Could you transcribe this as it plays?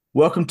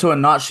Welcome to a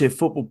Night Shift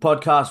Football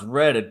Podcast,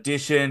 Red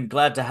Edition.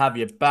 Glad to have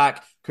you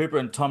back. Cooper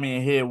and Tommy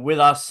are here with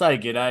us. Say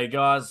g'day,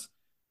 guys.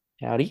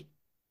 Howdy.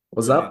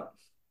 What's Brilliant. up?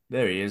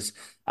 There he is.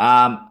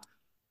 Um,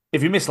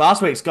 if you missed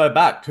last week's, go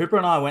back. Cooper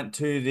and I went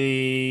to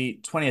the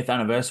 20th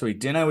anniversary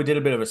dinner. We did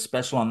a bit of a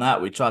special on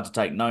that. We tried to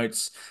take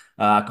notes.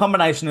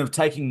 Combination of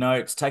taking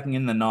notes, taking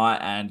in the night,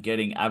 and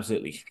getting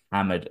absolutely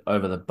hammered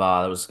over the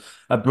bar. It was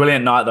a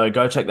brilliant night, though.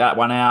 Go check that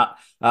one out.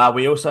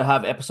 We also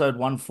have episode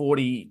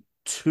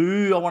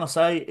 142, I want to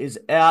say, is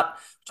out.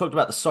 Talked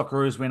about the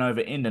Socceroos win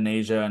over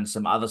Indonesia and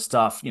some other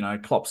stuff. You know,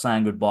 Klopp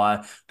saying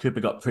goodbye. Cooper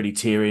got pretty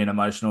teary and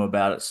emotional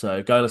about it.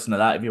 So go listen to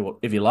that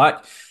if you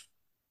like.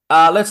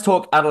 Let's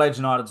talk Adelaide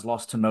United's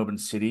loss to Melbourne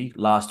City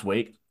last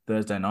week,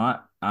 Thursday night.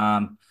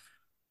 I'm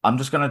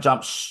just going to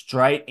jump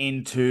straight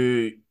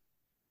into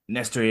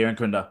Nestor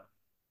Irankunda.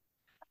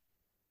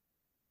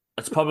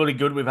 It's probably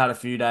good we've had a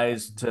few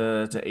days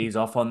to ease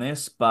off on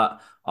this,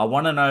 but I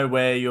want to know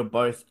where you're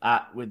both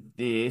at with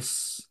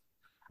this.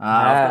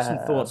 I've got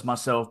some thoughts Have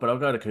myself, but I'll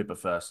go to Cooper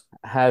first.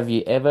 have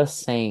you ever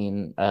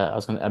seen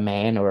a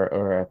man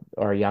or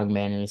a young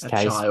man in this A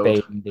case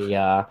child.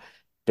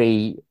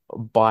 be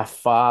by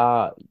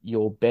far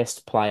your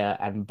best player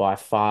and by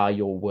far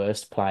your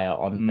worst player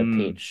on the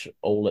Mm, pitch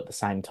all at the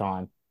same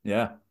time?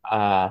 yeah,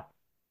 Uh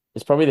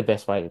it's probably the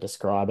best way to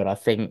describe it. I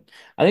think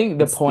the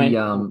It's the point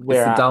um it's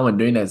we're the at Darwin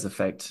Núñez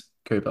effect,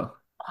 Cooper.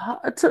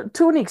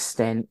 to an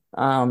extent,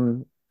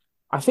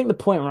 I think the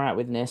point we're at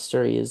with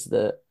Nestor is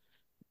that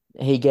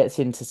he gets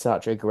into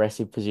such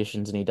aggressive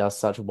positions and he does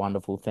such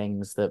wonderful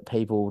things that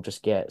people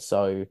just get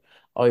so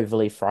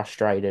overly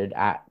frustrated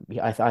at.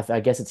 I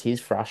guess it's his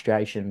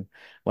frustration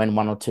when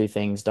one or two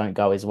things don't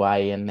go his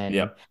way, and then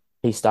yep,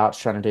 he starts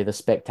trying to do the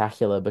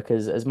spectacular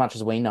because as much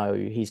as we know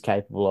he's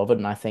capable of it,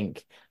 and I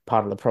think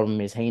part of the problem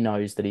is he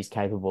knows that he's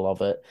capable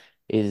of it,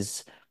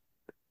 is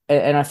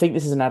and I think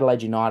this is an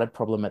Adelaide United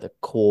problem at the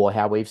core,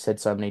 how we've said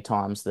so many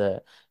times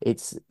that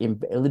it's a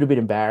little bit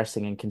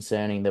embarrassing and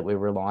concerning that we're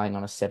relying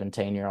on a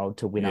 17-year-old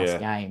to win us yeah,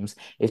 games,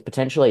 is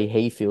potentially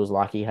he feels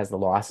like he has the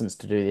license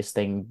to do this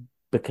thing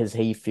because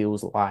he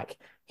feels like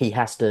he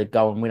has to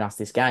go and win us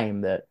this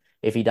game, that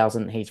if he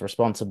doesn't, he's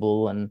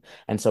responsible, and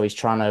so he's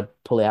trying to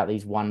pull out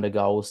these wonder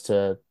goals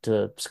to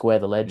square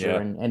the ledger, yeah,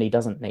 and he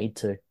doesn't need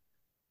to.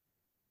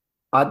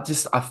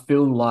 I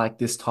feel like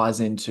this ties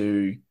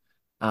into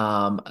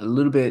a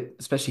little bit,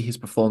 especially his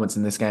performance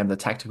in this game, the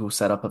tactical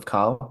setup of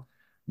Carl.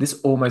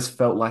 This almost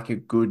felt like a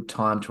good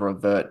time to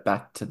revert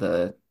back to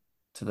the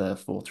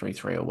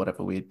 4-3-3 or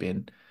whatever we had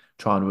been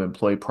trying to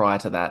employ prior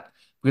to that.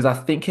 Because I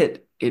think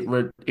it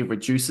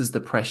reduces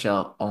the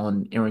pressure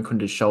on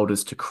Irankunda's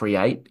shoulders to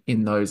create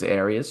in those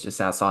areas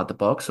just outside the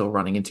box or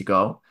running into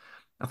goal.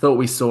 I thought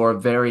we saw a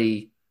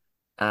very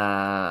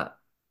uh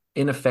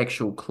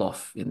ineffectual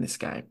cloth in this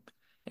game.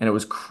 And it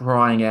was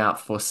crying out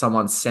for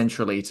someone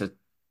centrally to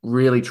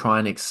really try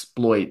and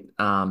exploit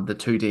the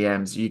two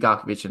DMs,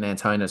 Ugarkovic and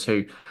Antonis,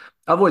 who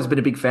I've always been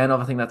a big fan of.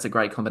 I think that's a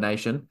great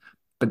combination.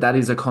 But that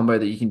is a combo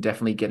that you can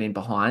definitely get in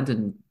behind.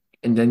 And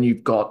then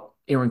you've got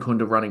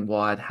Irankunda running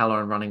wide,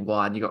 Halloran running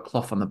wide, and you've got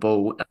Clough on the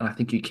ball. And I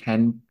think you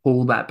can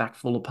pull that back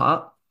full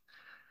apart.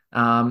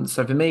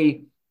 So for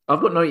me,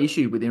 I've got no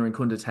issue with Aaron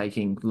Kunda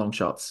taking long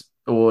shots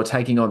or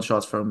taking on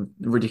shots from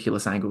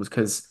ridiculous angles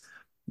because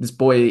this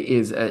boy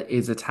is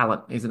a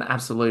talent. He's an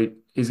absolute.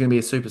 He's going to be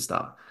a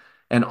superstar,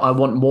 and I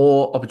want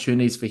more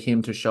opportunities for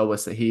him to show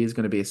us that he is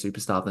going to be a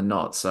superstar than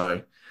not.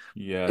 So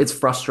yeah, it's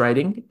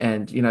frustrating,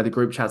 and the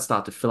group chats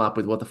start to fill up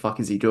with what the fuck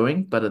is he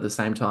doing? But at the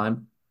same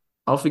time,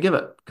 I'll forgive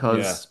it yeah.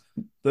 because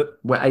The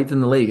we're eighth in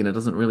the league, and it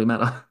doesn't really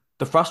matter.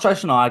 the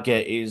frustration I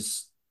get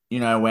is,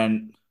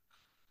 when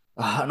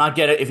and I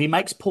get it. If he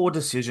makes poor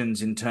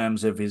decisions in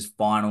terms of his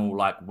final,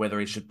 like whether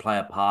he should play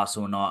a pass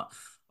or not,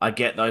 I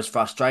get those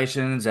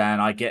frustrations,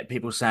 and I get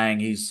people saying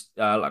he's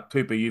like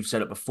Cooper. You've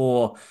said it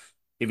before.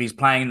 If he's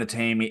playing in the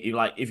team,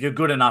 like if you're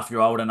good enough,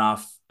 you're old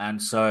enough,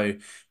 and so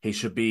he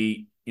should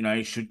be.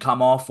 He should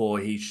come off, or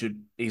he's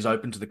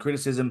open to the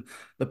criticism.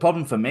 The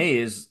problem for me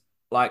is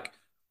like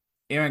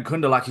Aaron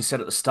Kunda, like you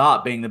said at the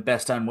start, being the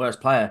best and worst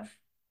player.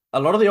 A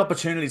lot of the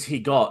opportunities he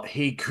got,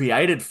 he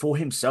created for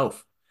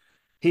himself.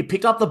 He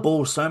picked up the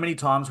ball so many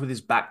times with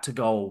his back to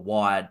goal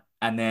wide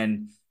and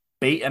then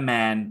beat a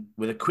man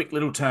with a quick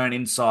little turn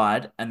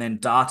inside and then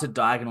darted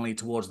diagonally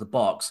towards the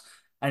box.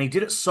 And he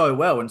did it so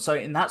well. And so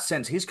in that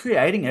sense, he's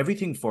creating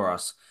everything for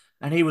us.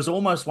 And he was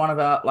almost one of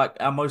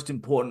our most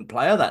important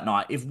player that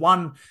night. If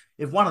one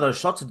of those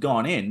shots had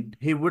gone in,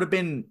 he would have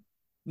been,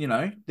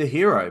 the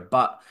hero.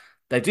 But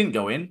they didn't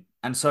go in.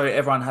 And so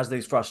everyone has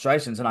these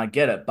frustrations, and I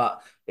get it.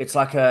 But it's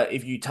like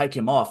if you take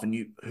him off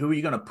and who are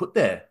you going to put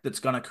there that's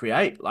going to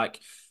create? Like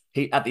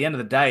he at the end of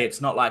the day,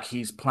 it's not like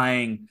he's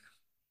playing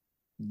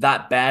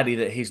that badly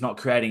that he's not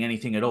creating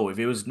anything at all. If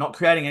he was not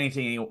creating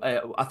anything,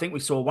 I think we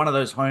saw one of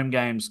those home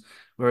games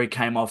where he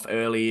came off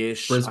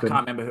early-ish. I can't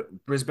Brisbane. remember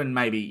Brisbane,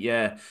 maybe,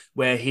 yeah,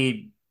 where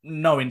he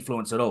no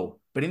influence at all.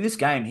 But in this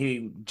game,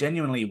 he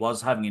genuinely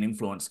was having an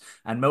influence,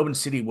 and Melbourne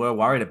City were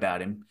worried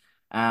about him.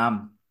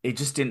 He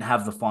just didn't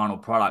have the final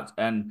product,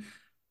 and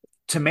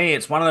to me,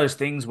 it's one of those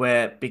things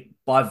where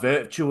by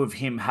virtue of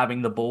him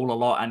having the ball a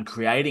lot and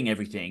creating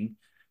everything,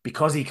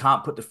 because he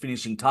can't put the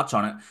finishing touch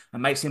on it, it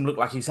makes him look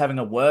like he's having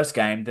a worse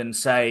game than,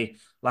 say,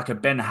 like a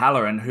Ben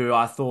Halloran, who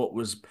I thought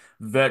was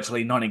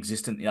virtually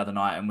non-existent the other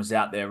night and was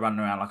out there running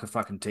around like a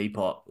fucking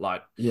teapot.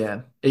 Like,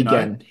 Yeah, you know,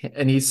 again,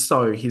 and he's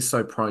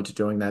so prone to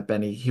doing that,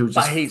 Benny. He'll but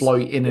just he's,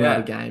 float in and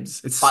out of yeah,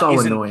 games. It's but so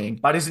isn't, annoying.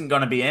 but isn't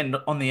going to be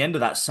on the end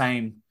of that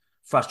same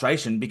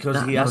frustration because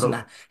Nah, not at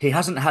all. he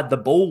hasn't had the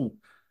ball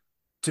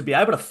to be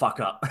able to fuck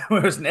up.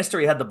 Whereas Nestor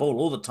had the ball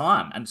all the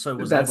time and so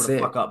was able That's to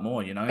fuck it. up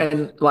more, you know?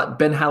 And like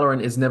Ben Halloran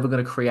is never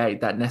going to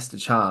create that Nesta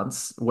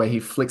chance where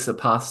he flicks it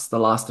past the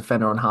last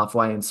defender on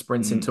halfway and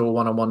sprints Mm, into a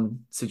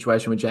one-on-one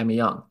situation with Jamie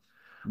Young.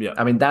 yeah.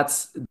 I mean,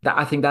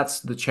 I think that's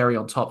the cherry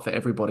on top for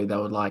everybody. They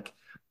were like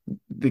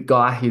the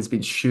guy who's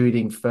been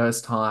shooting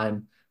first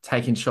time,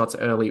 taking shots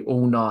early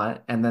all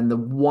night, and then the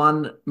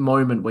one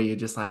moment where you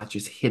just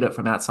hit it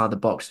from outside the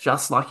box,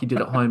 just like you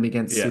did at home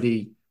against Yeah.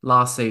 City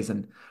last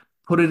season.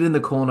 Put it in the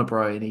corner,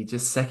 bro, and he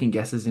just second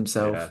guesses Yeah.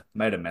 himself,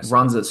 Made a mess of it.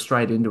 runs it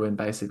straight into him,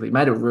 basically.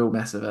 Made a real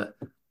mess of it.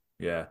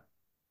 Yeah.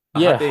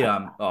 I had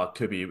Yeah, the oh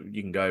Kubi,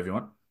 you can go if you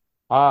want.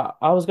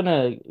 I was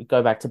gonna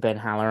go back to Ben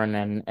Halloran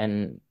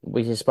and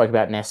we just spoke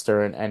about Nesta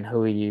and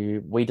who are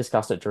you? We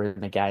discussed it during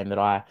the game that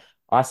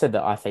I said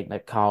that I think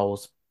that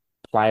Carl's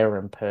player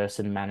and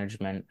person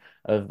management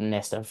of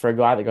Nesta for a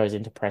guy that goes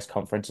into press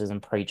conferences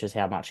and preaches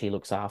how much he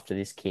looks after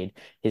this kid,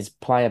 his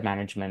player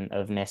management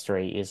of Nesta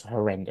is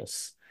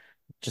horrendous.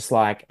 Just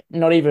like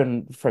not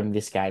even from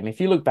this game.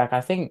 If you look back,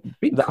 I think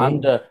Been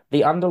cool.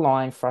 the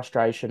underlying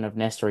frustration of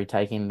Nestori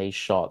taking these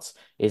shots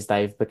is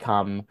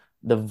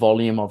the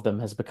volume of them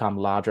has become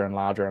larger and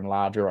larger and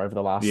larger over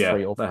the last Yeah,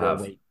 three or they four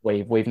have. weeks.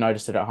 We've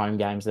noticed it at home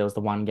games. There was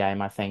the one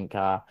game I think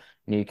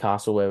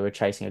Newcastle where we were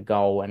chasing a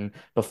goal and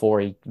before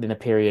he in the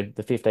period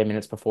the 15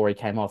 minutes before he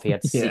came off he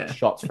had six Yeah.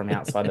 shots from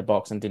outside the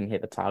box and didn't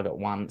hit the target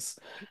once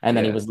and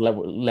then he Yeah. was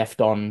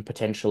left on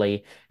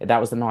potentially that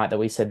was the night that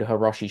we said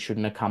Hiroshi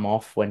shouldn't have come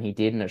off when he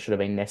did, and it should have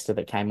been Nesta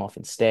that came off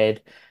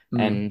instead.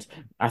 Mm. And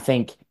I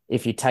think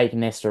if you take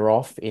Nesta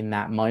off in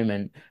that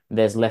moment,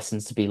 there's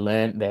lessons to be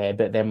learnt there.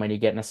 But then when you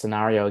get in a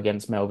scenario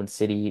against Melbourne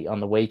City on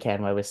the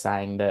weekend where we're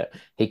saying that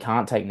he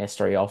can't take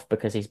Nesta off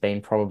because he's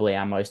been probably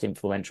our most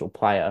influential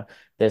player,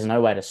 there's no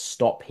way to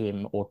stop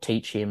him or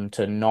teach him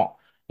to not.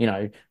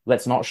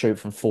 Let's not shoot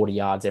from 40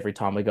 yards every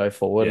time we go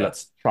forward. Yeah.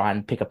 Let's try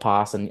and pick a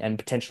pass and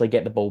potentially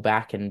get the ball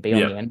back and be on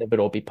Yeah. the end of it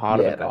or be part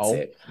of a Yeah, that's goal.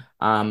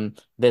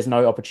 it. There's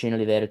no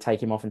opportunity there to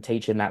take him off and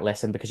teach him that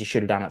lesson because you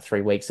should have done it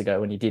 3 weeks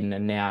ago when you didn't,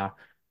 and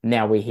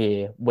now we're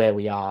here where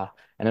we are,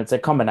 and it's a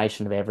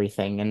combination of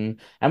everything.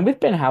 And with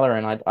Ben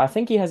Halloran, I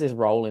think he has his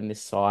role in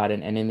this side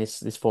and in this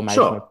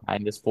formation we're Sure.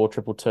 playing, this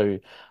 4-2-2.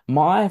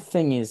 My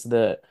thing is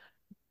that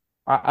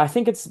I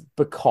think it's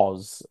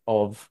because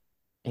of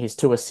his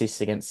two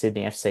assists against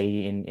Sydney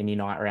FC in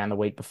Unite around the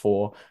week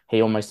before.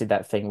 He almost did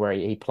that thing where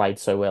he played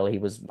so well he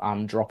was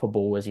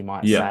undroppable, as you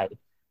might Yeah. say.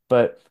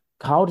 But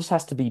Carl just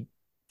has to be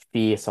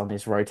fierce on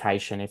this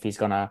rotation if he's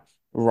gonna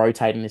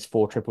rotate in this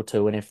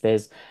 4-2-2. And if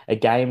there's a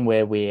game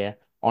where we're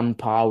on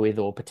par with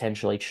or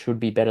potentially should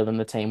be better than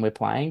the team we're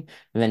playing,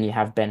 and then you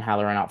have Ben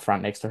Halloran up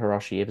front next to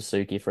Hiroshi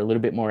Ibasuki for a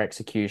little bit more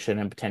execution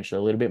and potentially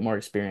a little bit more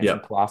experience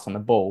and Yeah. class on the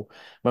ball.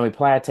 When we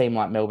play a team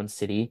like Melbourne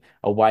City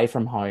away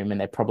from home,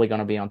 and they're probably going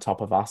to be on top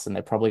of us, and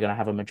they're probably going to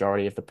have a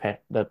majority of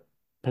the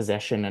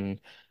possession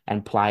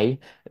and play,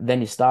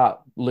 then you start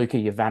Luka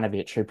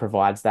Jovanovic, who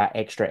provides that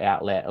extra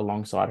outlet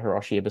alongside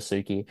Hiroshi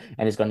Ibasuki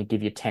and is going to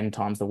give you 10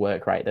 times the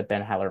work rate that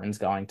Ben Halloran's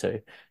going to.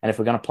 And if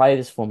we're going to play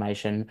this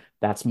formation,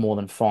 that's more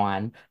than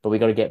fine, but we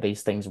got to get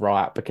these things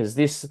right because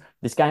this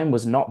game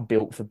was not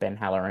built for Ben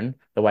Halloran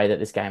the way that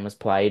this game was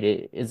played.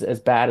 It is as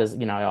bad as,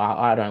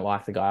 I don't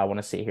like the guy. I want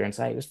to sit here and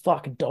say he was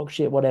fucking dog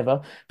shit,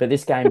 whatever. But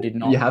this game did You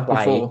not have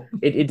play. before.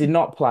 It did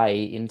not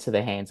play into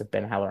the hands of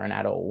Ben Halloran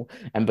at all.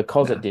 And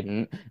because it No.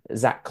 didn't,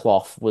 Zach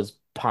Clough was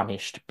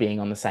punished being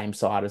on the same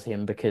side as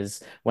him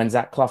because when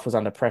Zach Clough was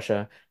under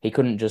pressure, he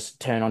couldn't just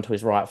turn onto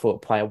his right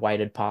foot, play a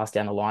weighted pass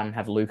down the line, and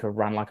have Luca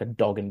run like a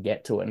dog and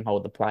get to it and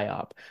hold the play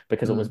up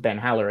because it was Mm. Ben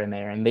Haller in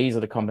there. And these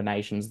are the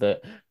combinations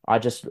that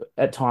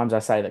at times I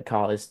say that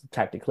Carl is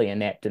tactically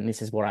inept, and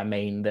this is what I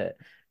mean that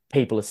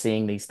people are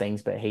seeing these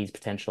things, but he's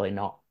potentially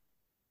not.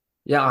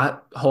 Yeah, I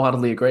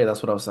wholeheartedly agree.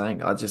 That's what I was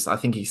saying. I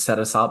think he set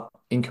us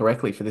up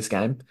incorrectly for this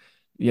game.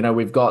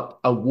 We've got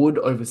a Wood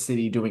over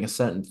City doing a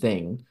certain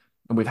thing,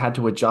 and we've had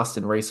to adjust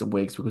in recent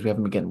weeks because we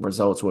haven't been getting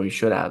results where we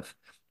should have.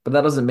 But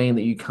that doesn't mean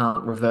that you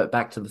can't revert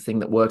back to the thing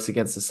that works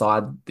against the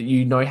side that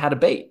you know how to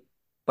beat.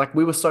 Like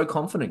we were so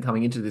confident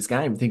coming into this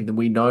game, thinking that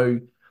we know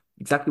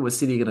exactly what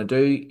City are going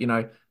to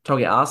do.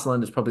 Togi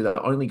Arslan is probably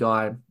the only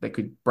guy that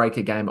could break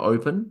a game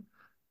open.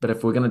 But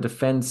if we're going to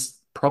defend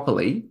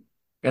properly,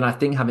 and I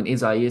think having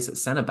Isaias at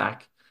centre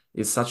back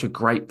is such a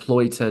great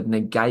ploy to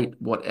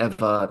negate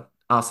whatever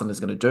Arsenal is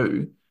going to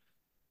do.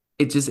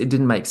 It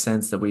didn't make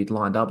sense that we'd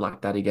lined up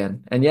like that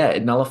again. And yeah,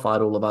 it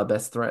nullified all of our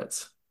best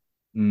threats.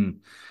 Mm.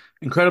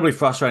 Incredibly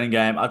frustrating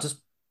game.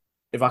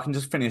 If I can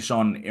just finish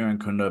on Aaron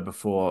Kundo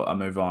before I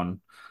move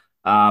on.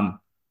 Um,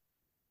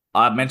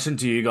 I mentioned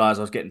to you guys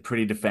I was getting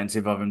pretty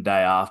defensive of him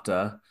day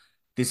after.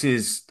 This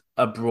is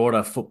a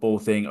broader football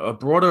thing, a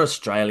broader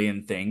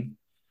Australian thing.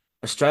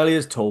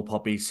 Australia's tall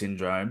poppy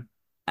syndrome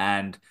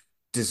and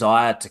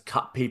desire to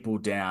cut people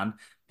down.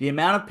 The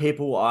amount of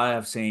people I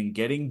have seen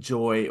getting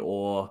joy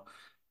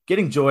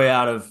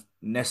out of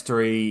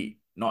Nestory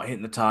not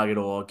hitting the target,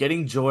 or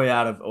getting joy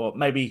out of, or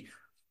maybe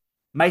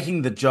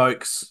making the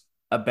jokes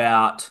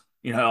about,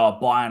 oh,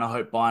 Bayern, I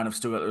hope Bayern have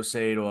still got the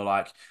receipt, or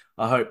like,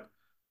 I hope,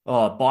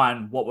 oh,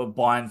 Bayern, what were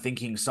Bayern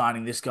thinking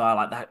signing this guy,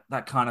 like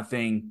that kind of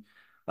thing.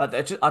 Like,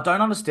 I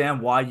don't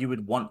understand why you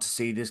would want to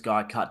see this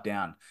guy cut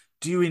down.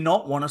 Do we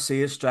not want to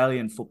see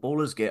Australian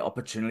footballers get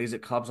opportunities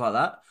at clubs like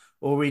that?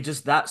 Or are we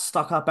just that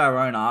stuck up our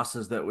own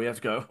asses that we have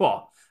to go,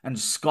 oh, and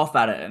scoff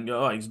at it and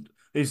go, oh,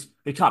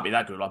 he can't be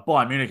that good. Like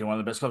Bayern Munich are one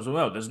of the best clubs in the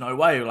world. There's no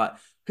way. Like,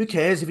 who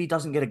cares if he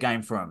doesn't get a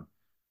game for him?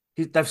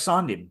 They've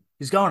signed him.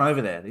 He's going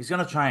over there. He's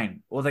going to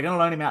train, or they're going to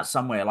loan him out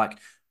somewhere. Like,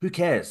 who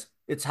cares?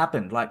 It's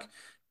happened. Like,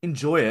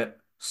 enjoy it.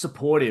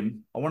 Support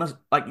him. I want to,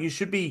 like, you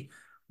should be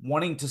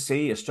wanting to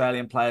see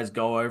Australian players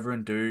go over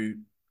and do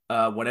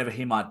whatever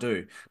he might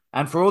do.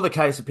 And for all the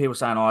case of people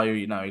saying, oh,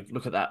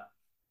 look at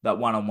that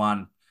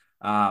one-on-one,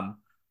 um,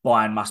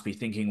 Bayern must be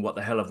thinking, what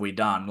the hell have we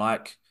done?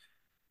 Like,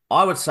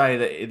 I would say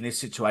that in this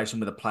situation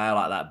with a player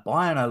like that,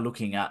 Bayern are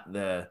looking at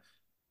the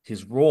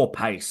his raw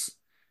pace,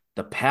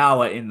 the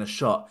power in the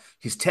shot,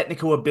 his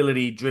technical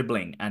ability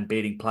dribbling and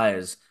beating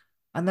players.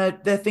 And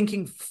they're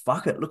thinking,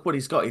 fuck it, look what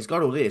he's got. He's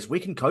got all this. We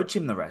can coach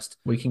him the rest.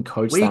 We can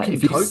coach We that.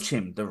 can coach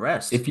him the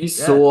rest. If you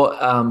Yeah.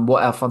 saw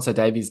what Alfonso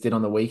Davies did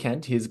on the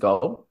weekend, his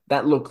goal,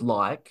 that looked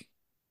like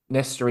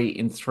Nestory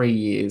in 3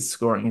 years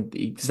scoring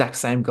the exact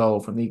same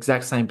goal from the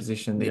exact same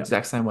position, the Yeah.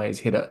 exact same way he's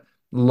hit it.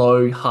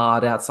 Low,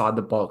 hard outside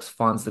the box,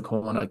 finds the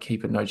corner,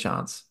 keeper, no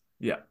chance.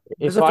 Yeah.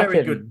 If I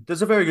can,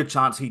 There's a very good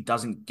chance he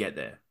doesn't get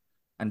there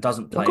and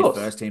doesn't Of play course.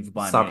 first team for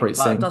Bayern Munich. Sarpreet But it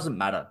Singh, doesn't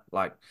matter.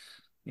 Like,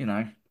 you know,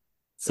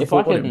 if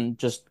I support him. can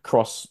just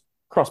cross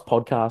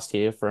podcast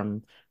here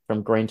from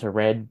green to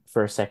red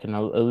for a second,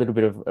 a little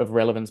bit of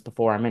relevance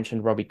before I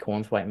mentioned Robbie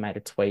Cornthwaite made a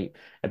tweet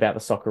about the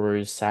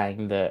Socceroos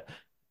saying that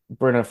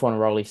Bruno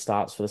Fornaroli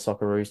starts for the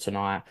Socceroos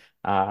tonight.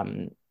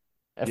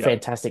 A yeah.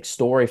 fantastic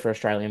story for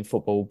Australian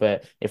football,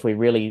 but if we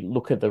really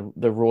look at the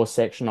raw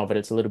section of it,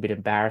 it's a little bit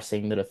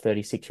embarrassing that a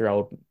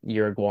 36-year-old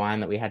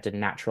Uruguayan that we had to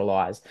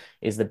naturalize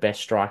is the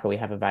best striker we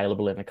have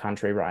available in the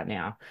country right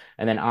now.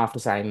 And then after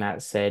saying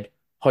that, said,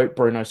 hope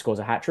Bruno scores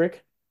a hat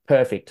trick.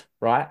 Perfect,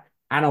 right?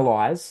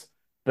 Analyze,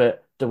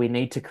 but do we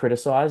need to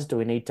criticize? Do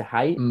we need to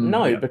hate?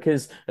 No, Yeah.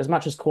 because as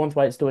much as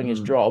Cornthwaite's doing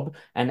his Mm. job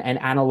and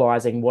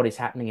analyzing what is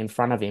happening in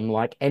front of him,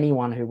 like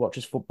anyone who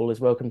watches football is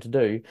welcome to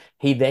do,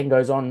 he then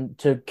goes on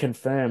to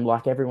confirm,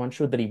 like everyone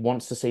should, that he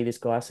wants to see this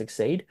guy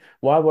succeed.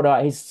 Why would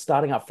I? He's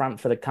starting up front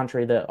for the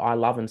country that I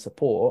love and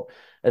support.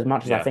 As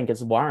much as I Yeah. think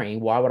it's worrying,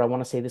 why would I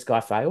want to see this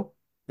guy fail?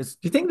 It's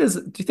Do you think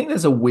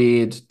there's a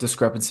weird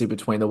discrepancy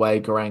between the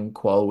way Garang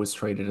Kuol was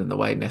treated and the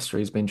way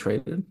Nestory's been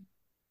treated?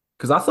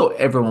 Because I thought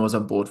everyone was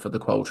on board for the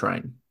Kuol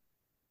train.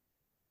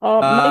 Maybe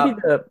uh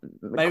the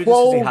maybe just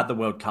because he Qual. had the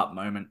World Cup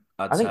moment,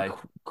 I'd I think say.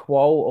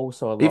 Qual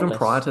also Even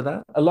prior to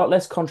that. a lot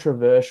less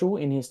controversial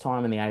in his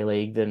time in the A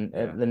League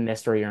Yeah. than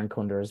Nestor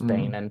Irankunda has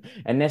been, Mm.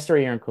 and Nestor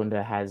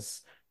Irankunda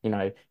has,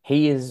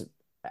 he is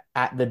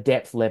at the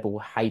depth level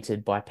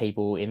hated by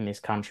people in this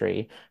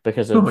country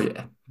because Oh of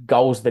yeah.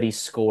 goals that he's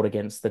scored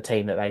against the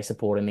team that they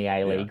support in the A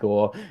Yeah. League,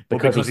 or Or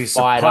because he because he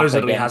fired up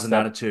supposedly has against an a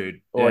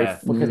attitude. or Yeah.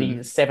 if because Mm.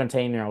 he's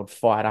 17-year-old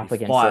fired He up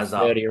against a fires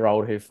up.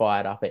 30-year-old who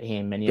fired up at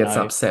him, and Gets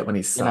upset when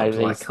he's subbed.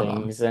 Like, these come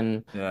on. things,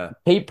 and Yeah.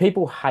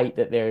 people hate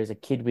that there is a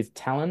kid with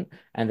talent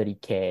and that he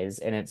cares,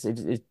 and it's to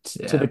the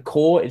Yeah.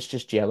 core, it's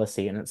just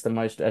jealousy, and it's the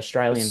most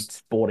Australian It's,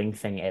 sporting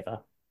thing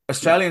ever.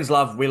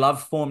 we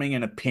love forming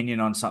an opinion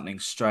on something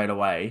straight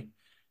away,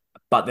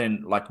 but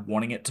then like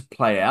wanting it to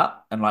play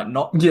out and like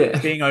not Yeah.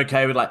 being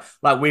okay with like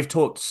we've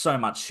talked so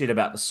much shit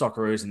about the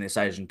Socceroos in this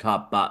Asian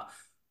Cup, but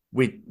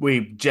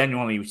we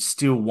genuinely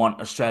still want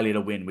Australia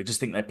to win. We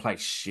just think they play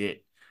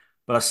shit,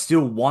 but I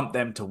still want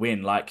them to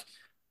win. Like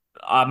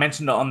I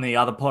mentioned it on the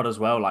other pod as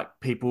well. Like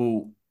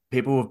people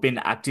have been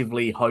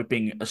actively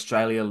hoping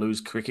Australia lose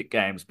cricket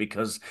games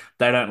because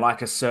they don't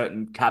like a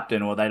certain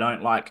captain, or they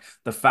don't like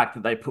the fact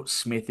that they put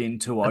Smith in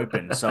too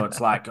open. So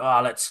it's like,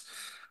 oh, let's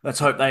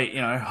hope hope he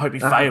I hope they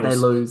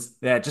fails. lose.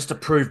 Yeah, just to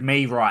prove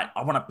me right.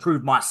 I want to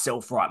prove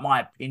myself right. My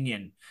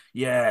opinion.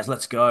 Yes,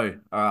 let's go.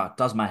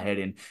 Does my head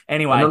in. And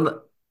Anyway,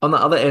 on the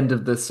other end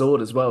of the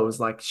sword as well is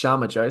like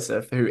Sharma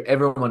Joseph, who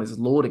everyone is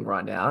lauding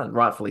right now, and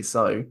rightfully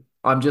so.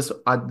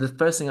 The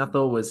first thing I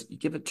thought was, you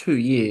give it 2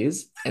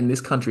 years, and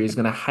this country is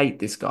going to hate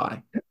this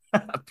guy.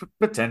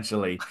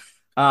 potentially.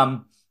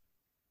 Um,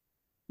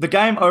 the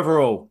game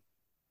overall,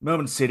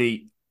 Melbourne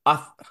City.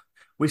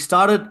 We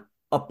started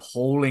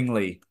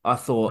appallingly. I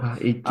thought.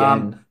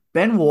 Again,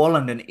 Ben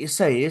Warland and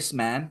Isais,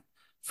 man,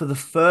 for the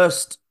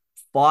first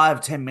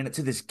 5-10 minutes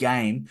of this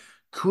game,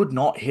 could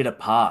not hit a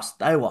pass.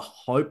 They were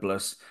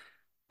hopeless.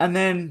 And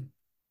then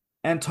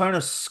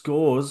Antona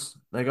scores.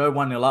 They go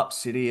 1-0 up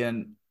City,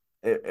 and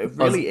it I was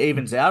really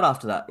evens out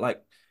after that.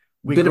 Like,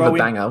 we Bit of a grow in.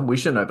 banger. We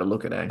shouldn't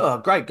overlook it, eh? Oh,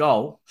 great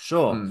goal,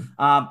 sure.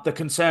 Mm. The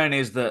concern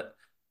is that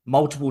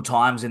multiple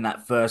times in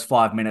that first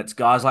 5 minutes,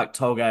 guys like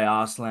Tolgay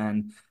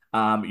Arslan,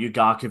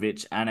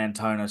 Ugarkovic, and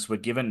Antonis were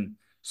given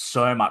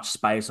so much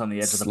space on the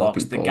edge of the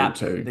Sloppy box. ball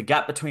too. The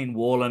gap between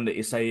Warland,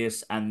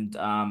 Isaias, and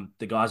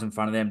the guys in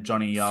front of them,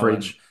 Johnny Yeo and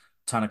Fridge.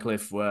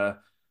 Tunnicliffe were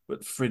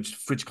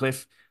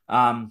Fridgecliffe.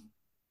 Um,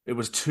 it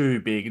was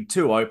too big and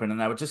too open, and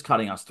they were just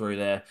cutting us through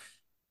there,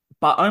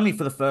 but only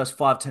for the first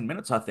 5, 10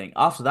 minutes, I think.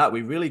 After that,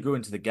 we really grew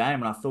into the game,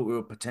 and I thought we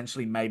were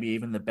potentially maybe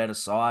even the better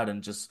side,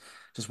 and just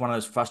one of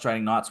those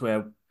frustrating nights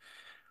where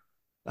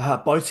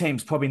both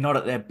teams probably not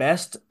at their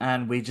best,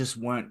 and we just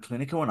weren't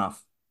clinical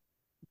enough.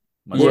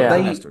 Most Well,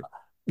 certainly Yeah, has they. to.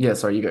 Yeah,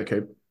 sorry, you go,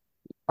 Coop.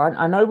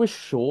 I know we're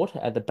short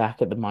at the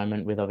back at the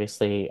moment with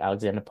obviously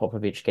Alexander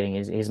Popovich getting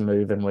his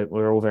move, and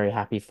we're all very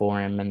happy for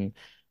him,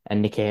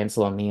 and Nick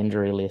Ansell on the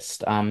injury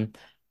list.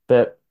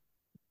 But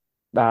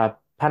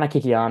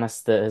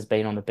Panakikianis that has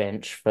been on the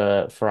bench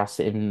for us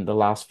in the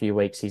last few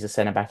weeks. He's a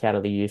centre back out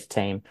of the youth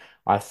team.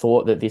 I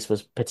thought that this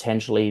was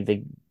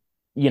potentially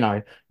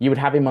you would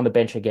have him on the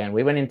bench again.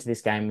 We went into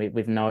this game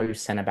with no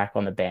centre back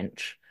on the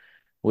bench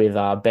with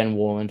Ben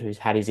Warland, who's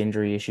had his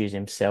injury issues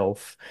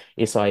himself,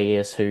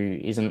 Isaias, who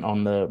isn't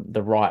on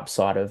the ripe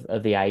side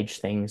of the age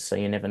things, so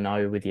you never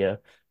know with your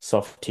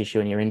soft tissue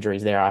and your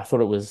injuries there. I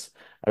thought it was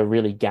a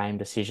really game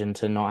decision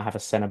to not have a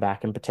centre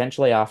back, and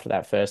potentially after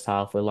that first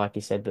half, where like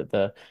you said that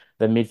the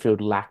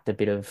midfield lacked a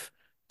bit of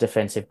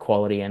defensive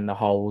quality and the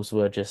holes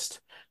were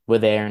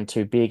there and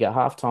too big. At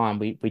halftime,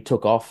 we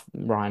took off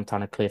Ryan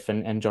Tunnicliffe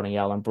and Johnny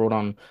Allen, brought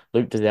on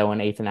Luke Dazelle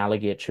and Ethan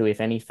Alligic, who, if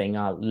anything,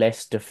 are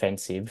less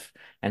defensive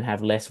and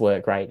have less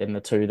work rate than the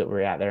two that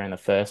were out there in the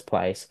first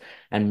place.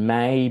 And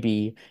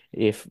maybe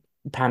if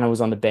Panna was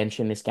on the bench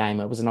in this game,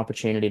 it was an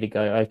opportunity to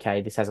go,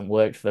 okay, this hasn't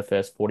worked for the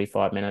first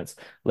 45 minutes.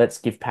 Let's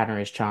give Panna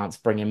his chance,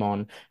 bring him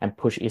on, and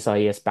push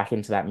Isaias back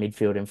into that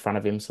midfield in front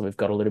of him. So we've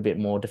got a little bit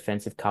more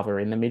defensive cover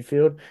in the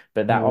midfield.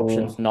 But that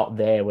option's Oh, not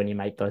there when you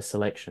make those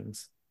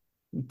selections.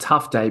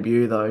 tough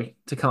debut though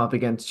to come up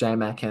against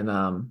J-Mac and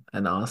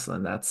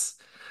Arslan. I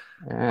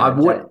Uh, Ja-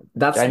 would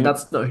that's Jamie,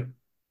 that's no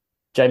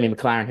Jamie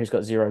McLaren, who's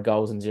got 0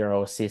 goals and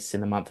 0 assists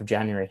in the month of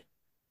January.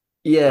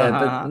 yeah,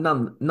 but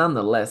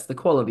nonetheless, the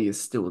quality is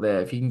still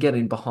there. If you can get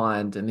in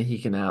behind and he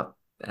can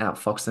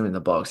outfox them in the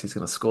box, he's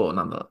going to score.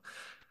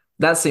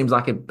 That seems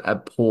like a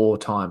poor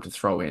time to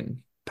throw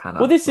in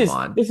Well, Panna this for is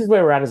mine. this is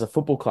where we're at as a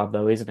football club,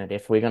 though, isn't it?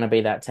 If we're going to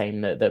be that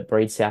team that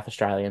breeds South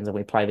Australians and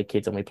we play the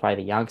kids and we play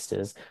the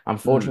youngsters, Mm.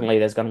 unfortunately,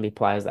 there's going to be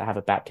players that have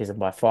a baptism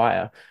by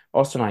fire.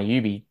 Austin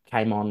Ayubi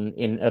came on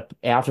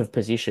out of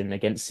position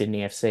against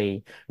Sydney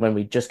FC when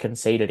we just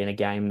conceded in a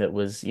game that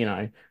was,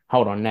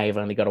 hold on, now you've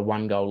only got a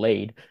 1 goal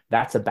lead.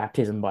 That's a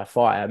baptism by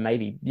fire.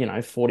 Maybe,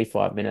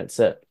 45 minutes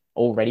at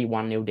already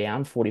 1-0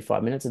 down,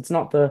 45 minutes. It's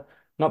not the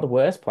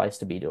worst place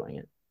to be doing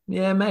it.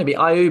 Yeah, maybe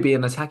Iubi,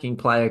 an attacking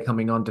player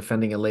coming on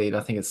defending a lead.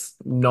 I think it's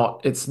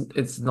not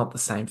the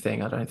same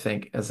thing, I don't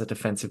think, as a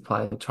defensive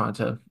player trying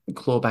to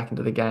claw back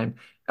into the game.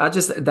 I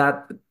just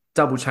that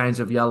double change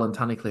of Yell and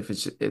Tunnicliffe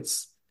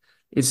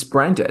it's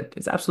brain dead.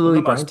 It's One of absolutely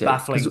the brain most dead.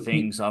 Because baffling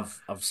things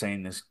I've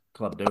seen this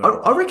club do I, in a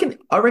I while. reckon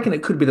I reckon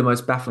it could be the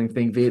most baffling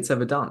thing Viet's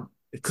ever done.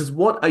 Because It's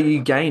what are you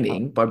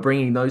gaining by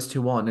bringing those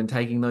two on and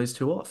taking those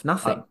two off? I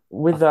Nothing. I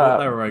With thought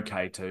they were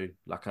okay too.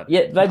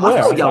 Yeah, they I were.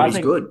 thought Yell I was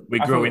think good. we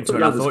I grew think I into thought it.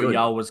 And I Yell was thought good.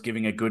 Yal was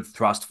giving a good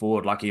thrust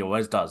forward like he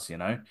always does,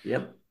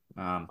 Yep.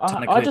 I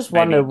Tunnicliffe just maybe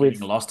wonder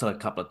getting with lost a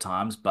couple of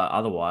times, but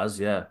otherwise,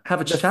 yeah.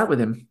 Have a the chat with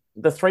him.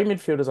 the three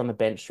midfielders on the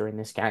bench during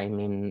this game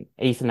in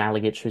Ethan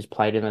Alligic, who's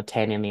played in the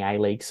 10 in the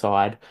A-League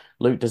side,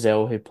 Luke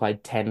Dazelle, who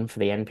played 10 for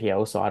the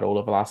NPL side all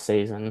of last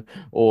season,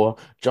 or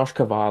Josh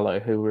Cavallo,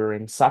 who were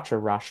in such a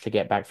rush to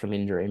get back from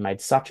injury,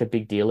 made such a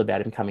big deal about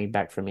him coming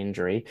back from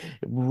injury,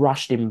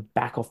 rushed him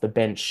back off the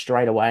bench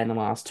straight away in the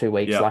last 2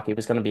 weeks, Yeah. like he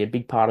was going to be a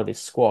big part of this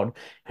squad,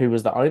 who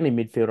was the only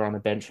midfielder on the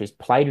bench who's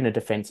played in a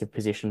defensive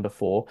position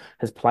before,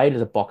 has played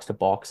as a box to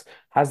box,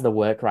 has the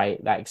work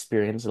rate, that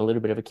experience, and a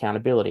little bit of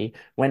accountability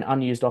when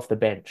unused off the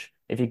bench.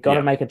 If you've got to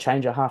Yeah. make a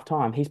change at half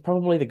time, he's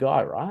probably the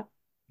guy, right?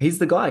 He's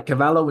the guy,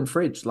 Cavallo and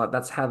Fridge. Like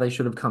that's how they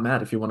should have come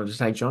out if you wanted to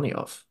take Johnny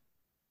off.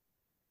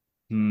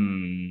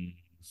 Hmm.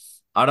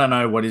 I don't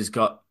know what he's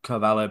got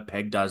Cavallo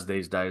pegged as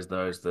these days,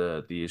 though, is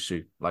the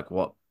issue. Like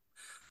what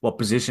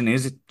position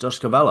is it Josh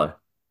Cavallo?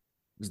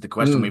 Is the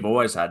question we've Mm,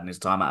 always had in his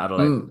time at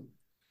Adelaide. mm.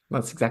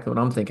 That's exactly what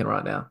I'm thinking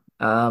right now.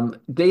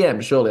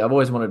 DM, surely. I've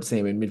always wanted to see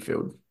him in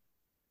midfield.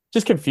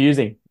 Just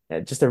confusing.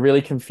 Just a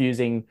really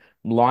confusing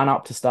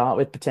lineup to start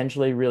with,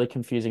 potentially really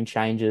confusing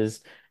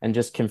changes and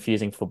just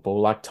confusing football.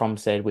 Like Tom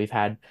said,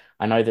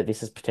 I know that this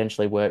has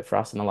potentially worked for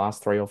us in the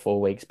last 3 or 4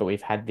 weeks, but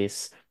we've had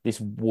this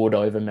wood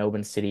over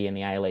Melbourne City in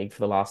the A-League for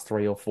the last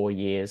 3 or 4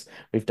 years.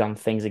 We've done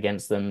things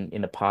against them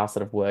in the past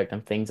that have worked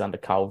and things under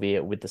Carl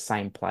Veart with the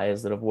same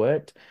players that have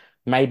worked.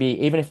 Maybe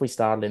even if we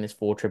started in this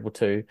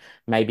 4-2-2,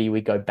 maybe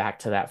we go back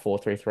to that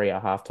 4-3-3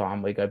 at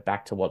halftime. We go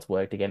back to what's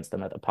worked against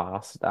them at the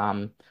past.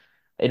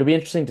 it'll be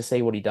interesting to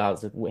see what he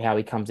does, how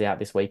he comes out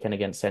this weekend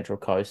against Central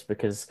Coast,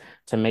 because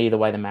to me, the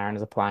way the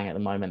Mariners are playing at the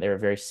moment, they're a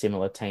very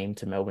similar team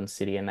to Melbourne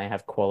City, and they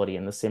have quality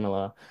in the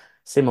similar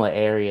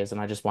areas.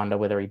 And I just wonder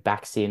whether he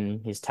backs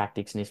in his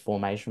tactics and his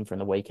formation from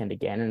the weekend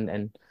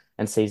again,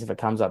 and sees if it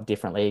comes up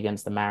differently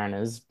against the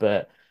Mariners.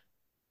 But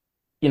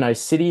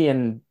City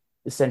and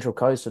Central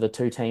Coast are the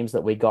two teams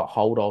that we got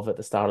hold of at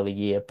the start of the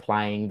year,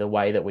 playing the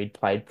way that we'd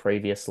played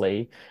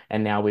previously,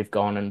 and now we've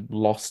gone and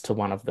lost to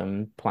one of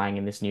them playing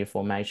in this new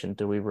formation.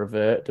 Do we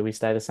revert? Do we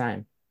stay the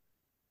same?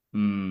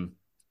 Hmm.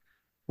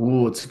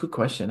 Ooh, it's a good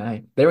question,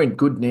 eh? They're in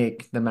good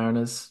nick, the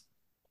Mariners.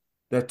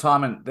 Their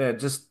timing, they're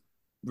just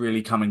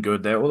really coming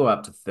good. They're all the way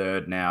up to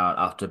third now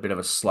after a bit of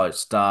a slow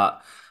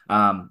start.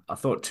 I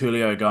thought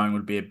Tulio going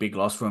would be a big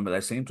loss for him, but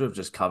they seem to have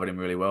just covered him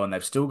really well, and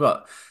they've still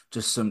got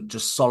some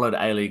just solid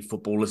A-League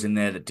footballers in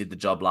there that did the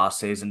job last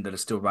season that are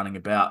still running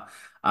about.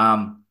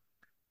 Um,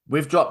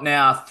 we've dropped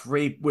now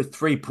with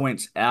 3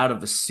 points out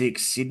of the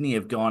six. Sydney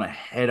have gone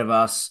ahead of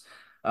us,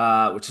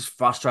 which is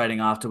frustrating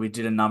after we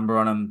did a number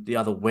on them the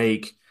other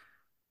week.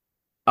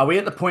 Are we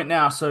at the point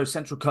now? So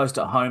Central Coast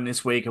at home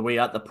this week. Are we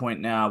at the point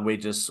now?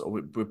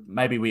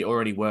 Maybe we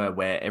already were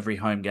where every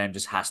home game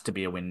just has to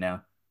be a win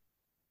now.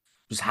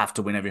 Just have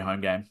to win every home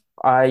game.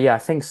 Yeah, I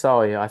think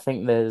so. I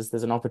think there's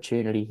an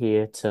opportunity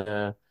here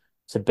to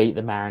beat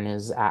the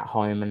Mariners at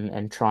home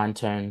and try and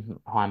turn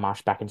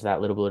Hindmarsh back into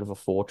that little bit of a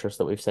fortress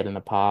that we've said in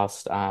the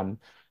past.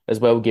 As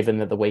well, given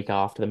that the week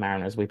after the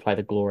Mariners we play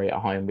the Glory at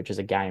home, which is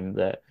a game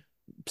that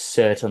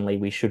certainly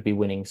we should be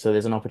winning. So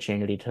there's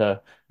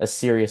a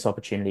serious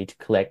opportunity to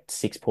collect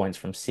 6 points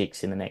from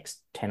six in the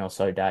next 10 or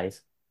so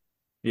days.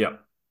 Yeah.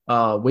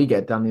 We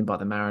get done in by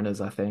the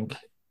Mariners, I think.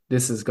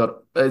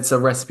 It's a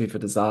recipe for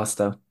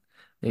disaster.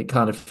 It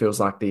kind of feels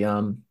like the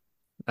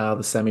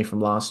semi from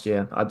last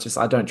year. I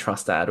don't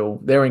trust that at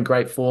all. They're in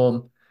great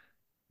form.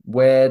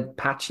 We're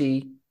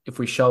patchy. If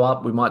we show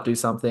up, we might do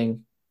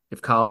something.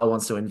 If Carl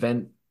wants to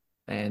invent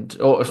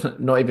or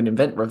not even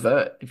invent,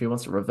 revert. If he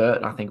wants to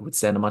revert, I think it would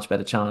stand a much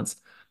better chance.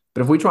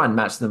 But if we try and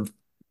match them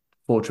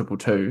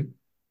 4-2-2,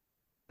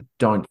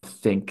 don't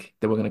think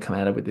that we're going to come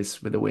out of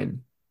with a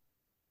win.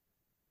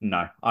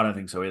 No, I don't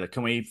think so either.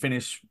 Can we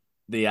finish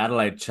the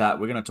Adelaide chat?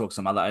 We're going to talk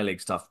some other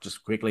A-League stuff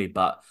just quickly,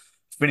 but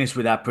finish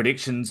with our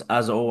predictions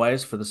as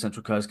always for the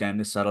Central Coast game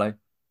this Saturday.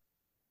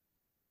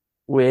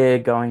 We're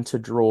going to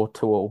draw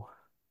 2-2.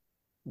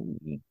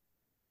 Ooh.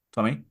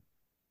 Tommy?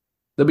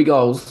 There'll be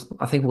goals.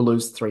 I think we'll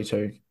lose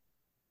 3-2.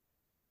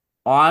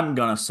 I'm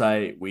gonna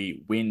say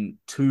we win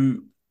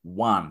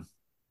 2-1.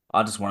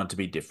 I just want it to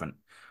be different.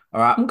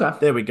 All right, Okay.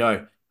 there we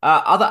go.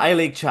 Other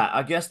A-League chat.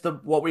 I guess the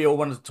what we all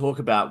wanted to talk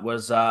about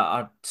was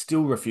I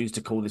still refuse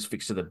to call this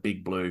fixture the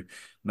Big Blue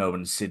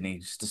Melbourne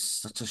Sydney.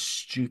 Such a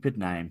stupid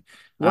name.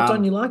 What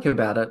don't you like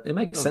about it? It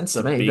makes sense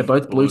to The me. They're Big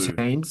both blue Blue.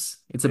 teams.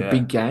 It's a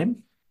big Yeah.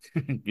 game.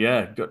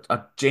 Yeah, got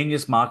a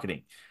genius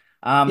marketing.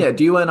 Yeah.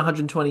 Do you earn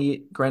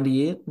 120 grand a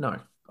year? No,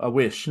 I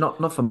wish.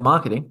 not for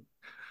marketing.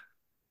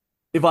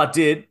 If I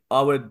did,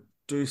 I would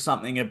do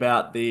something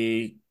about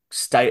the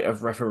state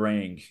of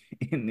refereeing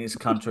in this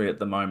country at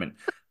the moment.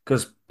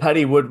 Because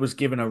Paddy Wood was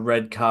given a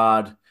red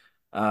card,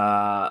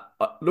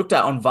 looked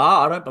at on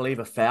VAR. I don't believe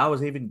a foul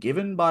was even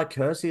given by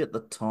Kersey at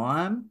the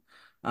time.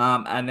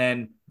 And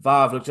then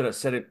VAR have looked at it,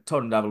 said it,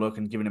 told him to have a look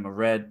and given him a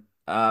red.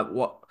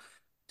 What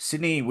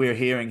Sydney, we're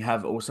hearing,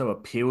 have also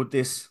appealed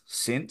this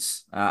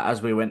since,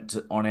 as we went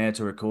on air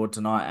to record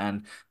tonight,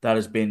 and that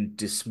has been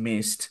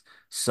dismissed.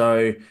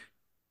 So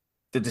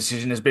the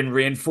decision has been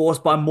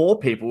reinforced by more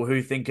people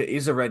who think it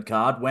is a red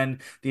card when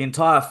the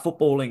entire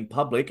footballing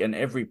public and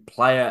every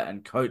player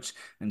and coach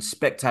and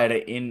spectator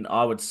in,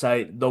 I would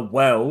say, the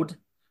world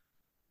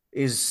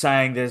is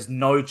saying there's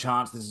no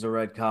chance this is a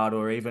red card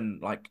or even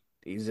like,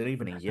 is it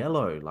even a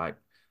yellow? Like,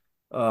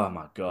 oh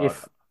my God,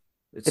 If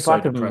it's if I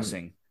so can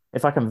depressing.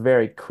 if I can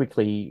very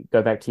quickly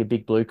go back to your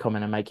big blue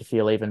comment and make you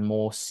feel even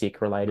more sick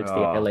related to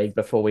the Oh, A-League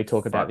before we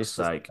talk about fuck's this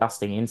sake.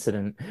 disgusting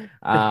incident.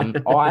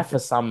 I, for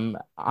some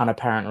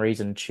unapparent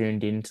reason,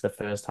 tuned into the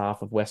first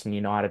half of Western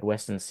United,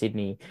 Western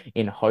Sydney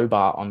in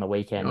Hobart on the Oh,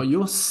 weekend,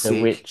 you're to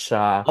sick. which,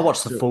 I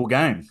watched the full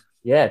game.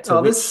 yeah, to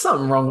Oh, there's which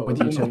something wrong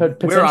with you two. We're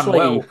potentially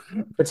unwell.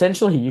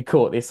 potentially you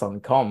caught this on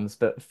comms,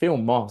 but Phil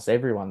Moss,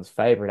 everyone's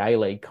favorite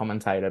A-League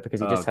commentator, because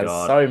he Oh just has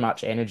God. so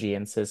much energy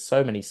and says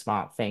so many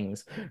smart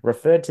things,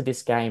 referred to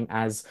this game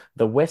as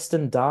the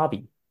Western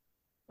Derby.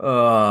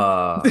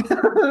 Uh,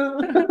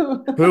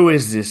 who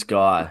is this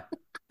guy?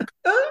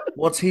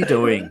 What's he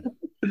doing?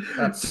 Do you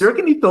That's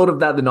reckon he thought of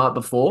that the night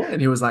before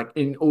and he was like,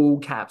 in all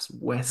caps, He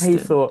Western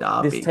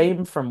thought this Derby?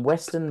 team from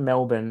Western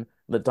Melbourne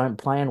that don't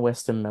play in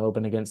Western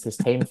Melbourne against this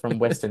team from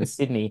Western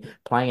Sydney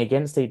playing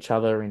against each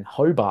other in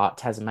Hobart,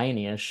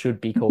 Tasmania,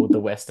 should be called the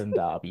Western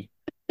Derby.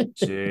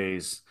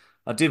 jeez.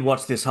 I did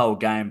watch this whole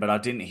game, but I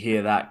didn't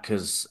hear that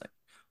because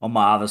on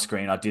my other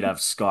screen I did have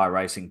Sky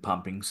Racing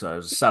pumping, so it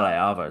was Saturday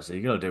Arvo, so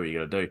you gotta do what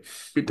you gotta do.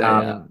 Good day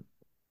Um, out.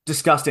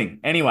 Disgusting.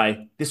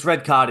 Anyway, this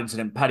red card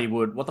incident, Paddy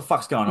Wood, what the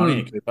fuck's going on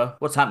here, Mm. Cooper?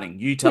 What's happening?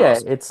 You tell Yeah,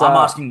 us. it's I'm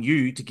asking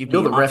you to give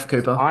You're me the ref,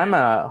 answers. Cooper.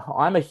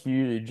 I'm a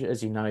huge,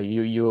 as you know,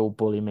 you all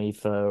bully me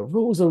for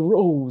rules are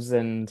rules,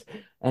 and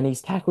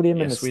he's tackled him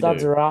and the Yes, we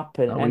studs do. are up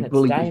We and it's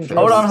bully you Hold on,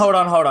 dangerous first. hold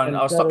on, hold on. and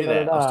I'll da stop da you da da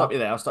there. I'll stop da. you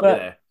there. I'll stop you But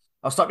there.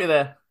 I'll stop you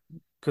there.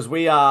 Because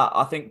we are,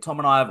 I think Tom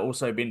and I have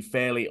also been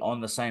fairly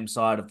on the same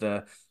side of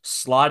the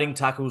sliding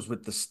tackles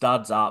with the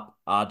studs up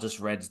are just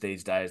reds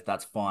these days.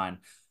 That's fine.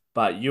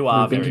 But you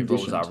are We've been very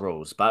rules are conditioned.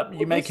 rules. But you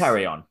well, may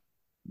carry on.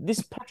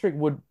 this Patrick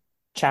Wood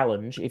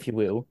challenge, if you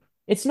will,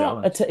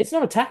 Challenge. it's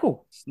not a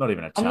tackle. It's not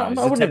even a I'm challenge. not, He's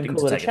I wouldn't even attempting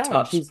to call it a take a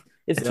challenge. touch.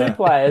 It's two Yeah.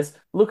 players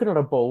looking at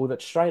a ball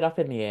that's straight up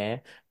in the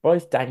air,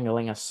 both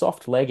dangling a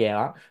soft leg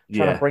out,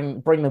 trying to Yeah.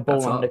 bring the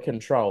ball That's under up.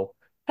 control.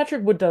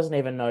 Patrick Wood doesn't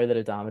even know that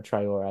Adama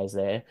Traore is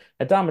there.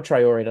 Adama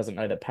Traore doesn't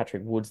know that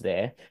Patrick Wood's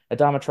there.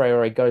 Adama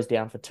Traore goes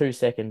down for 2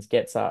 seconds,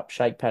 gets up,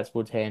 shake Pat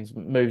Wood's hands,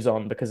 moves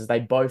on because they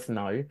both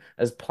know,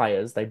 as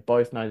players, they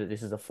both know that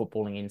this is a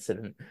footballing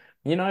incident.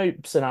 You know,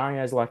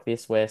 scenarios like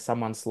this where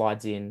someone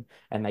slides in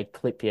and they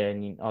clip you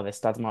and oh, their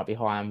studs might be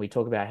high. And we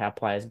talk about how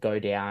players go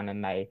down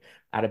and they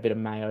add a bit of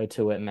mayo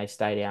to it and they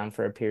stay down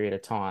for a period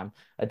of time.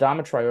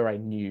 Adama Traore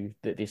knew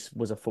that this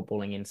was a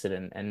footballing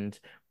incident, and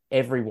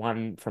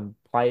everyone from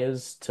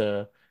players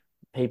to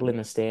people in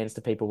the stands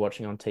to people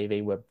watching on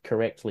TV were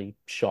correctly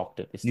shocked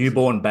at this decision.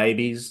 Newborn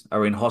babies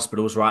are in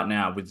hospitals right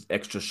now with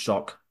extra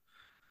shock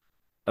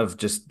of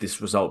just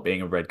this result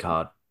being a red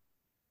card.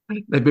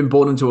 They've been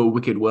born into a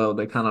wicked world.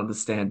 They can't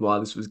understand why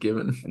this was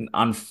given. An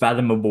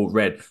unfathomable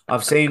red.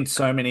 I've seen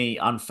so many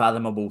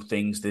unfathomable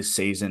things this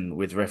season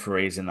with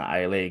referees in the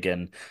A League,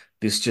 and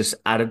this just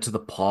added to the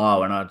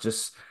pile. And I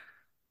just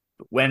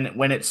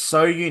when it's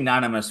so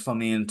unanimous from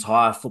the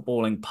entire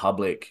footballing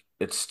public,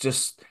 it's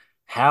just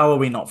how are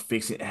we not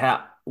fixing it?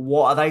 How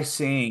what are they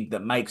seeing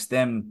that makes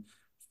them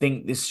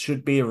think this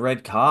should be a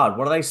red card?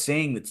 What are they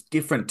seeing that's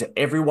different to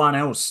everyone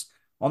else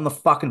on the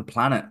fucking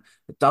planet?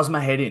 It does my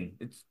head in.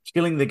 It's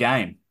killing the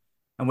game.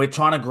 And we're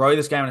trying to grow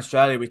this game in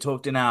Australia. We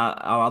talked in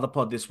our other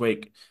pod this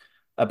week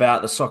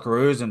about the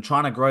Socceroos and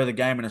trying to grow the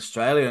game in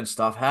Australia and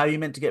stuff. How are you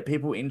meant to get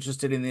people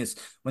interested in this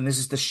when this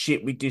is the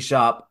shit we dish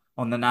up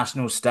on the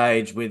national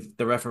stage with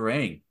the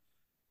refereeing?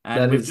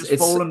 And That we've is, just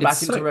fallen it's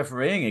back into so,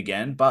 refereeing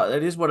again, but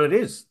it is what it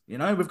is. You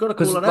know, we've got to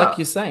call because it like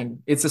you're out.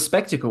 saying, it's a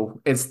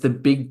spectacle. It's the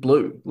big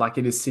blue, like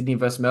it is Sydney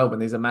versus Melbourne.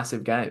 These are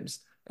massive games,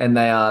 and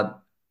they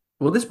are.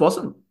 Well, this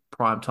wasn't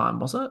prime time,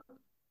 was it?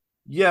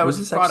 Yeah, it Was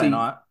was this Friday actually?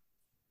 night.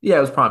 Yeah,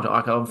 it was prime time.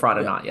 Okay, on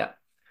Friday Yeah, night. Yeah.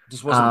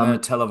 just wasn't the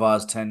Um.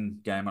 televised 10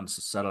 game on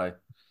Saturday.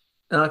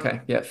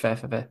 Okay. Yeah. Fair.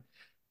 Fair.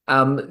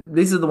 Fair.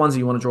 These are the ones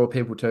you want to draw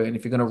people to, and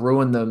if you're going to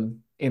ruin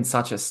them in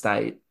such a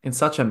state, in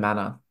such a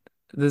manner,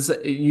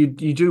 you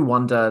do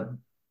wonder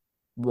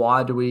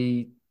why do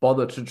we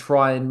bother to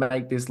try and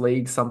make this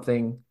league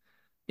something,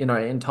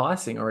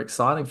 enticing or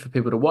exciting for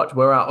people to watch?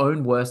 We're our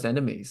own worst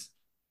enemies.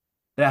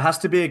 There has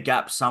to be a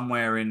gap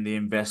somewhere in the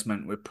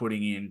investment we're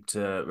putting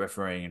into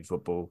refereeing in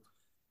football,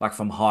 like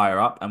from higher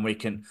up. And we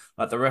can,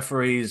 like the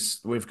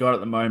referees we've got at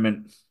the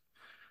moment,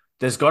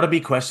 there's got to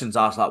be questions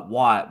asked like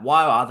why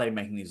are they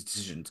making these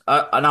decisions?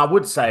 And I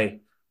would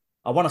say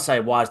I want to say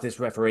why has this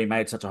referee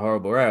made such a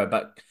horrible error,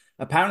 but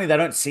apparently they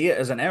don't see it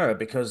as an error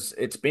because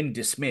it's been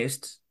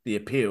dismissed, the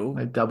appeal,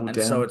 They double and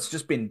so down. it's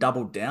just been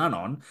doubled down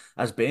on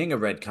as being a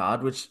red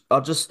card, which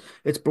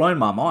it's blown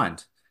my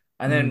mind.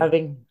 And then Mm.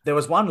 Having there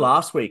was one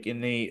last week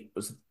in the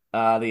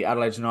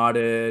Adelaide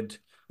United,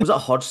 was it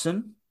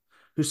Hodgson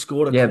who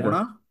scored a Yeah,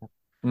 corner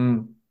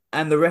mm.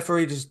 and the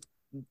referee just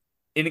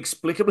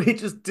inexplicably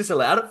just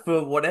disallowed it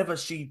for whatever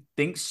she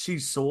thinks she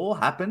saw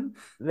happen.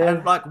 And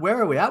there like, where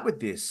are we at with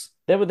this?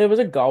 there was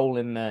a goal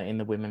in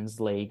the women's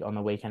league on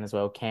the weekend as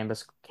well. Canberra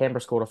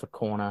scored off a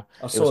corner.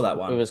 I saw that It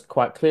one. was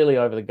quite clearly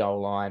over the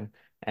goal line,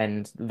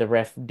 and the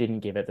ref didn't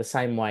give it the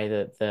same way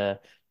that the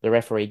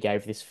referee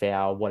gave this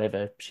foul,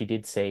 whatever she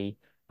did see,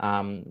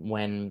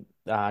 when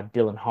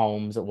Dylan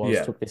Holmes it was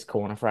Yeah. took this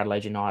corner for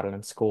Adelaide United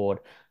and scored.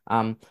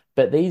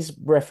 But these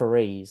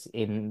referees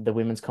in the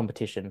women's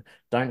competition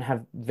don't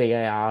have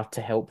VAR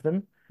to help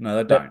them. No,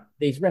 they But don't.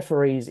 these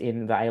referees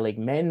in the A-League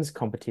men's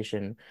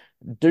competition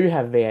do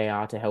have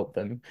VAR to help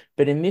them.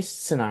 But in this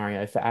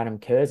scenario for Adam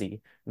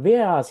Kersey,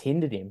 VAR's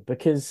hindered him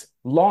because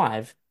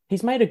live,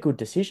 he's made a good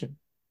decision.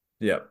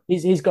 Yeah.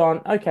 He's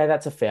gone, okay,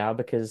 that's a foul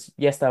because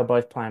yes, they were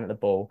both playing at the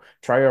ball.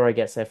 Traore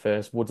gets there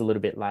first, Wood's a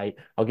little bit late.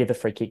 I'll give the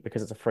free kick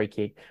because it's a free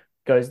kick.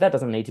 Goes, that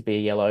doesn't need to be a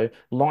yellow.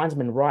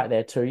 Linesman right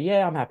there too.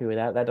 Yeah, I'm happy with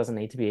that. That doesn't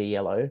need to be a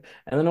yellow.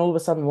 And then all of a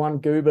sudden, one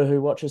goober who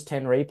watches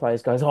 10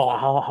 replays goes,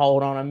 oh,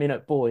 hold on a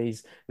minute,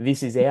 boys.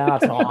 This is our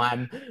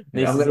time. Yeah,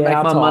 This I'm is going to make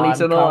our my money time.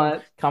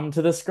 tonight. Come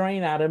to the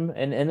screen, Adam.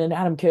 And then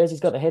Adam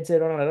Kersey's got the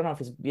headset on. I don't know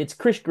if it's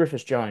Chris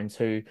Griffiths Jones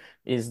who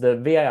is the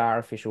VAR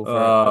official for a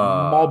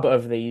mob Uh,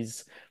 of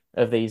these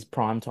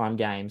primetime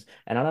games.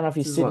 And I don't know if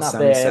This he's is what sitting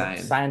up Sammy's there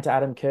saying. saying to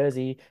Adam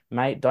Kersey,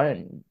 mate,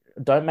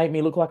 don't make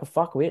me look like a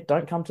fuckwit.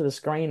 Don't come to the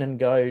screen and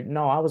go,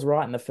 no, I was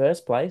right in the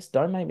first place.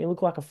 Don't make me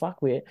look like a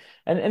fuckwit.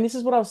 And this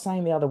is what I was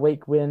saying the other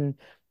week when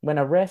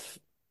a ref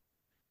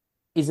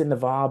is in the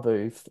VAR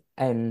booth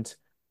and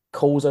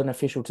calls an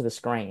official to the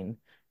screen,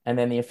 and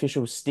then the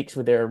official sticks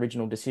with their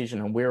original decision,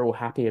 and we're all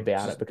happy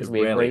about it Just it because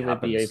we rarely agree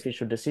with the happens.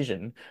 official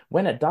decision.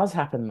 When it does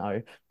happen,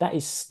 though, that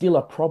is still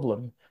a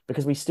problem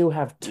because we still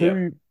have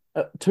Yep.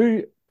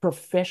 two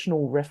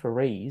professional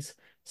referees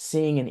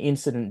seeing an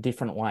incident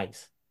different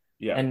ways,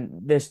 Yep. and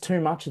there's too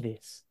much of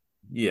this.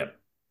 Yep.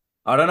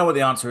 I don't know what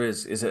the answer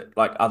is. Is it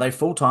like, are they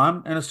full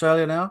time in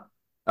Australia now?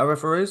 Our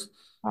referees?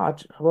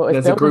 Well, if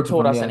There's a Belgium group of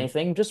taught them, us yeah.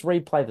 anything, just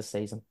replay the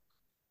season.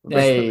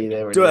 Hey,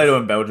 there it Do what they do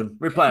is. in Belgium.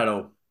 Replay it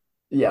all.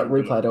 Yeah, Don't do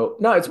it. replay it all.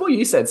 No, it's what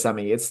you said,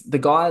 Sammy. It's the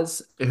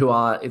guys who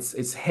are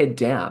it's head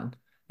down,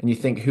 and you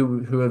think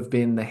who have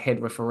been the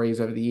head referees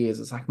over the years.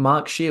 It's like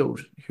Mark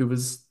Shield, who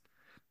was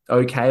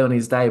okay on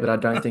his day, but I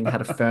don't think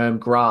had a firm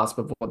grasp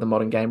of what the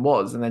modern game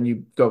was. And then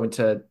you go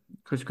into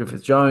Chris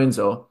Griffith Jones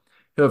or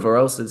whoever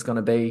else is going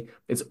to be.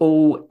 It's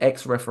all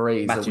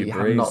ex-referees that Matthew we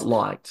have not Breeze.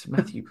 liked.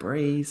 Matthew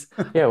Breeze.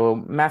 Yeah, well,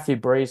 Matthew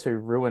Breeze, who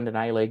ruined an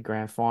A-League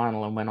grand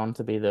final and went on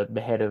to be the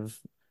head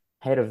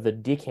of the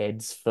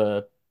dickheads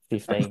for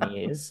 15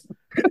 years.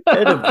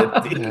 Head of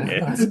the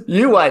dickheads.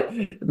 You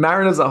wait.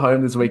 Mariners at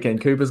home this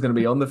weekend. Cooper's going to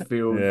be on the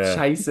field Yeah.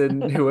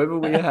 chasing whoever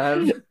we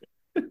have.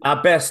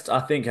 I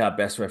think our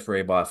best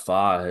referee by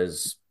far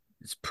has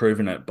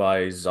proven it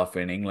by his off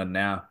in England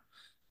now.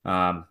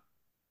 Um,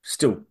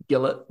 Still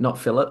Gillett, not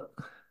Phillip.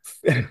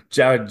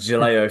 Jared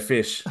Jaleo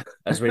Fish,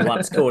 as we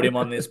once called him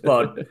on this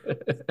pod.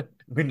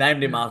 We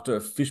named him after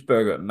a fish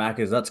burger at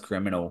Macca's. That's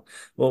criminal.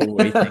 What were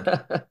we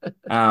thinking?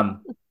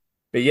 Um,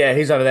 but yeah,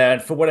 he's over there,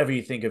 and for whatever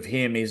you think of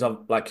him, he's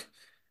like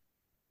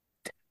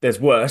there's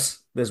worse.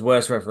 There's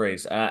worse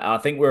referees. I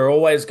think we're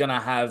always going to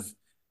have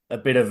a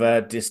bit of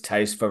a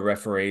distaste for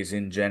referees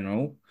in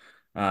general,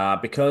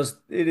 because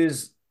it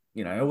is,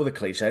 all the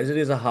cliches. It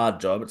is a hard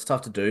job. It's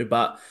tough to do,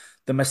 but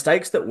the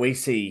mistakes that we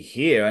see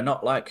here are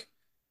not like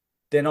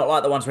they're not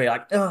like the ones where you're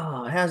like,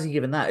 oh, how's he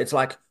given that? It's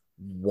like,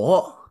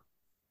 what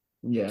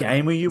Yeah.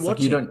 game were you It's like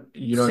you watching? don't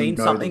You've seen know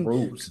the something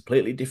rules.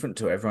 completely different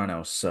to everyone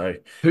else. So,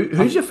 Who's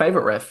I'm your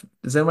favorite ref?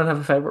 Does anyone have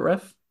a favorite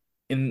ref?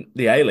 in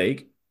the A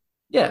League.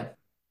 Yeah.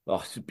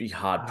 Oh, it'd be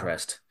hard Uh,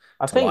 pressed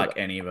I to think like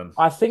any of them.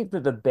 I think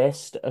that the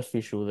best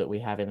official that we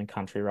have in the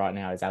country right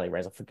now is Ali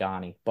Reza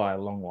Fagani by a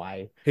long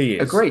way. He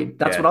is. Agreed.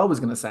 That's what Yeah. I was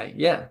going to say.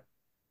 Yeah.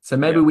 So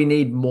maybe Yeah. we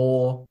need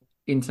more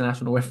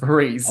international I'm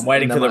referees,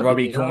 waiting and that for the might be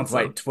Robbie the answer.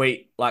 Cornthwaite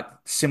tweet, like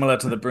similar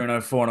to the Bruno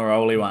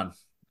Fornaroli one.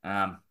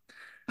 Um,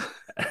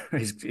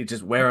 he's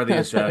just, where are the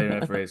Australian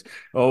referees?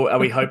 Or are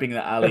we hoping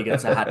that Ali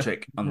gets a hat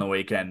trick on the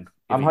weekend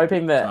if I'm he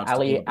hoping that decides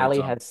to pull the boots Ali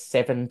on? has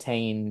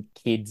 17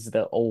 kids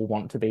that all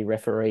want to be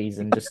referees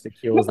and just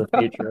secures the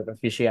future of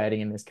officiating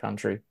in this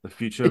country. The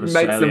future of It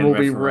makes them Australian all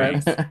be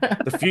refereeing.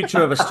 refs. The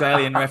future of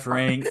Australian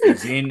refereeing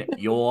is in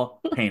your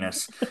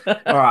penis. All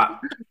right.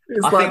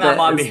 It's I think like that that.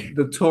 might It's be.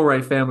 the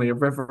Torre family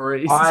of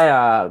referees.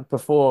 I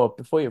before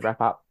you wrap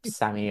up,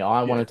 Sammy,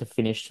 I Yeah, wanted to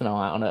finish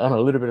tonight on a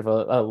little bit of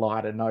a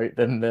lighter note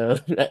than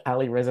the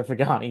Ali Reza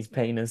Fagani's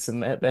penis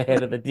and the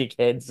head of the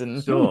dickheads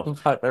sure. and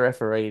fuck the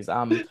referees. If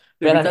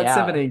About he's an had hour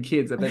 17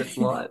 kids, I bet it's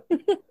light.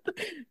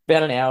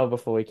 about an hour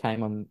before we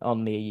came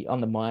on the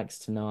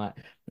mics tonight,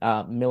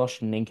 Milos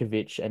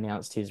Ninkovic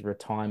announced his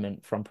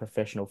retirement from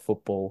professional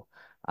football.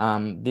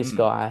 This Mm,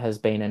 guy has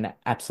been an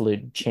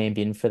absolute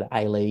champion for the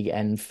A-League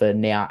and for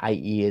now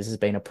 8 years has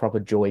been a proper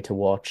joy to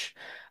watch.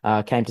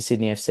 Came to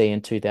Sydney FC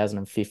in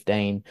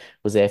 2015,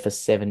 was there for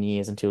 7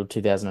 years until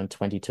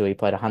 2022. He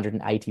played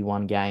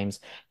 181 games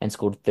and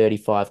scored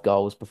 35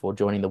 goals before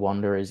joining the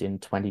Wanderers in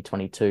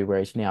 2022, where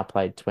he's now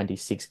played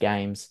 26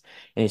 games.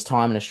 In his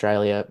time in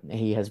Australia,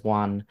 he has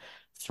won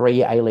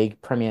three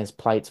A-League Premiers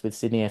plates with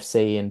Sydney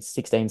FC in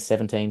 16,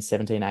 17,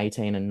 17,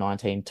 18, and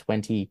 19,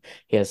 20.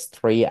 He has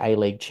three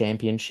A-League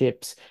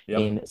championships yep.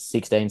 in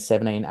 16,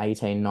 17,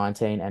 18,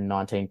 19, and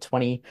 19,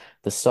 20.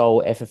 The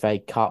sole FFA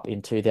Cup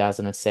in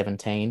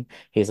 2017.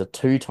 He is a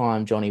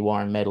two-time Johnny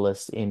Warren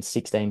medalist in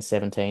 16,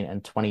 17,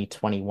 and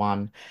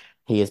 2021.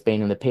 He has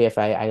been in the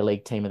PFA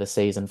A-League Team of the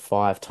Season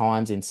 5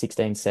 times in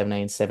 16,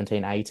 17,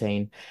 17,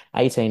 18,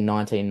 18,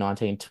 19,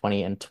 19,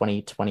 20, and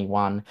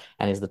 2021,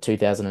 and is the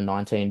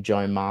 2019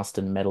 Joe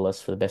Marston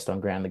medalist for the best on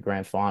ground, the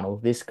grand final.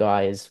 This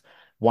guy is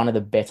one of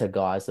the better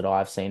guys that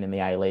I've seen in the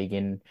A-League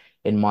in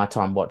my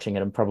time watching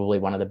it, and probably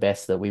one of the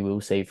best that we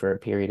will see for a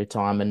period of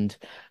time. And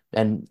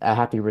a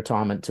happy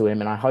retirement to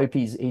him. And I hope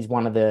he's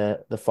one of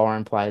the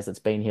foreign players that's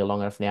been here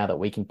long enough now that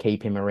we can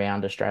keep him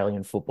around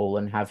Australian football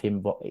and have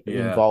him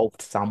Yeah.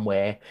 involved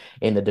somewhere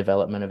in the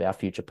development of our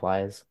future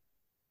players.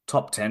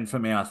 Top 10 for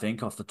me, I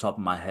think, off the top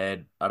of my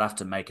head. I'd have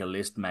to make a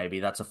list, maybe.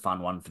 That's a fun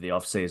one for the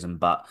off season.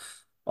 But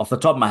off the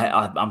top of my head,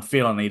 I'm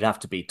feeling he'd have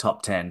to be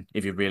top 10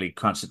 if you really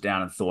crunched it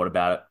down and thought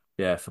about it.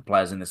 Yeah, for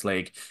players in this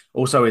league.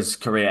 Also, his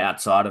career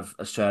outside of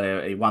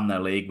Australia, he won the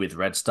league with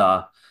Red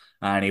Star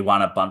and he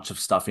won a bunch of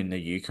stuff in the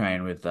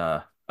Ukraine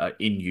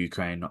in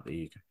Ukraine, not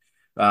the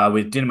Ukraine,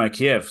 with Dynamo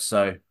Kiev.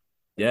 So,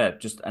 yeah,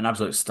 just an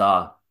absolute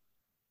star.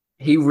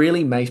 He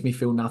really makes me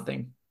feel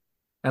nothing.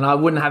 And I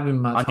wouldn't have him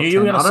in my I knew top you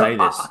were 10. going to say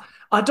this.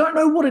 I don't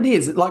know what it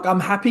is. Like I'm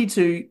happy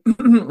to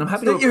I'm It's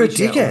happy to that you're a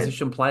appreciate dickhead.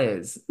 opposition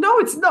players. No,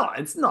 it's not.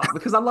 It's not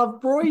because I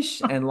love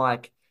Broish and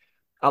like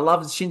I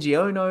love Shinji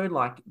Ono,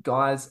 like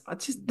guys. I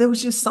just there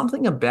was just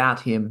something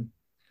about him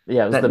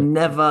Yeah, it was that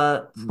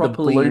never the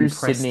properly blue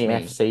impressed Sydney me.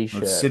 FC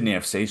Well, shirt. Sydney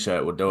FC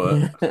shirt would do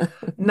it. Yeah.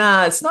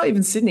 Nah, it's not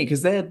even Sydney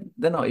because they're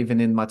not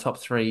even in my top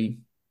three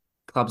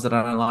clubs that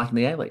I don't like in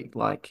the A League.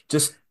 Like,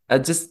 Just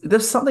just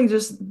there's something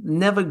just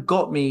never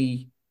got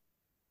me.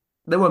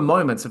 There were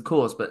moments, of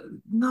course, but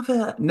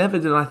never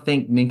did I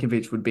think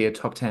Ninkovic would be a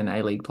top 10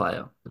 A League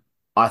player.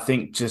 I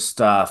think just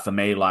for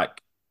me,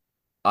 like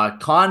I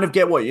kind of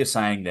get what you're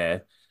saying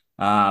there.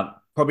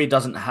 Probably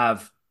doesn't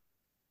have.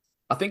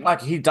 I think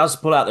like he does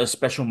pull out those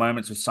special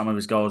moments with some of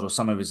his goals or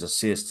some of his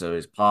assists or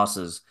his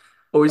passes.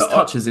 Or his Uh,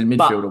 touches in midfield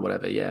but or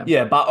whatever, yeah.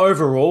 yeah, but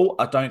overall,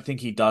 I don't think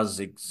he does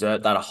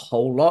exert that a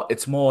whole lot.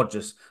 It's more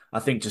just, I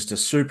think, just a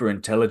super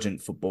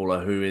intelligent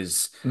footballer who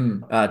is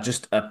Mm.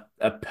 just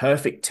a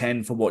perfect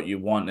 10 for what you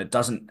want.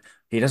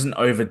 He doesn't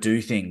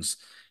overdo things.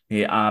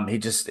 He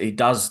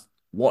does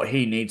what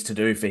he needs to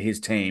do for his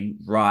team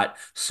right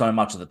so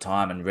much of the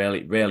time and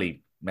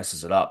rarely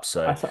messes it up.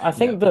 So I Yeah.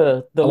 think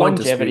the I won't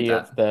dispute longevity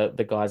of that.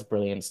 the guy's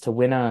brilliance to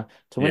win a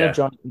yeah,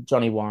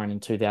 Johnny Warren in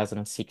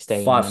 2016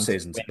 and five then to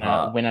seasons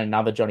apart. win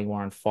another Johnny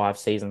Warren 5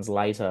 seasons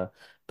later.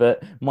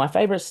 But my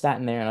favorite stat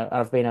in there,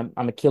 and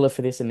I'm a killer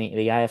for this in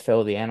the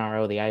AFL, the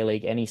NRL, the A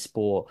League, any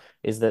sport,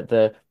 is that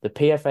the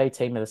PFA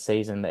team of the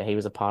season that he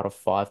was a part of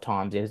 5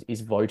 times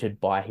is voted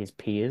by his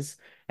peers.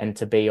 And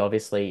to be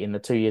obviously in the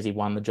 2 years he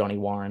won the Johnny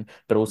Warren,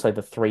 but also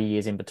the 3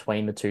 years in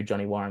between the two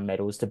Johnny Warren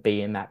medals to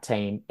be in that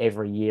team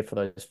every year for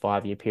those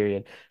 5 year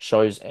period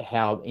shows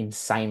how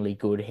insanely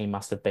good he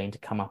must have been to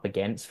come up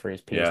against for his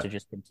peers to Yeah.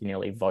 just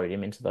continually vote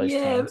him into those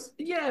Yeah, teams.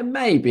 yeah,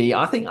 maybe.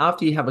 I think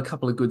after you have a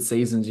couple of good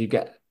seasons, you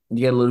get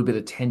a little bit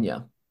of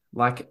tenure.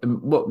 Like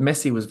what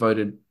Messi was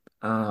voted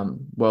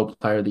World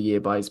Player of the Year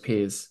by his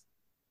peers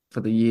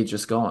for the year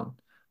just gone.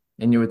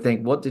 And you would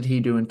think, what did he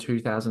do in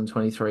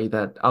 2023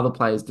 that other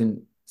players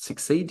didn't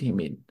succeed him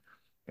in?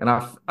 And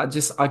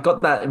I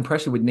got that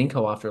impression with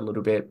Ninko after a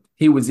little bit.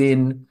 He was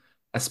in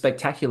a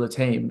spectacular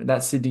team.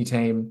 That Sydney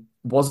team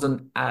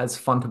wasn't as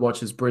fun to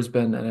watch as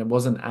Brisbane, and it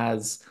wasn't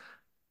as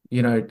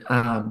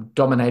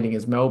dominating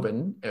as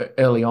Melbourne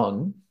early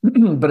on,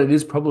 but it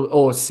is probably,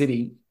 or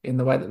City in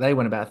the way that they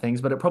went about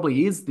things, but it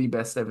probably is the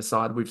best ever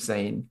side we've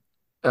seen,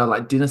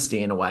 like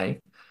dynasty in a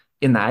way,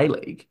 in the A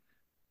League.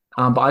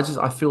 But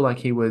I feel like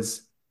he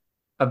was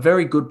a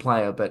very good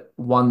player, but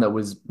one that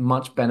was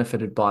much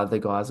benefited by the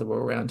guys that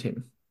were around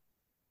him.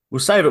 We'll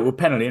save it. We'll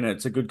pen it in.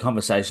 It's a good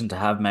conversation to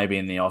have maybe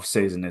in the off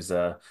season is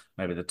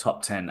maybe the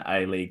top 10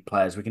 A League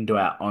players. We can do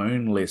our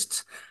own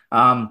lists.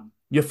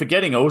 You're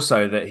forgetting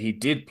also that he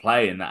did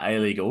play in the A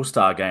League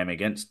All-Star game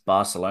against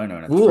Barcelona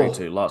in a Ooh,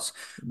 3-2 loss.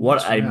 What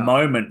watch a out.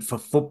 moment for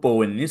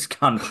football in this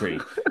country.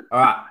 All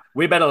right,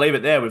 we better leave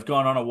it there. We've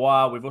gone on a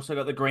while. We've also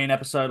got the Green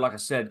episode. Like I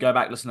said, go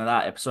back, listen to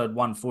that. Episode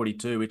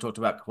 142. We talked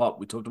about Klopp.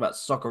 We talked about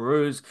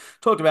Socceroos.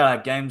 Talked about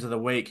our games of the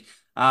week.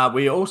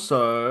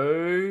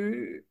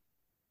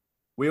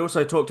 We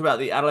also talked about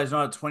the Adelaide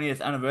United 20th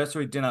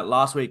anniversary dinner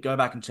last week. Go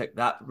back and check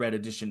that red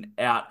edition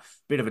out.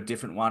 Bit of a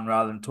different one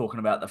rather than talking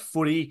about the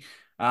footy.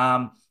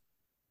 Um,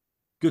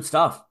 Good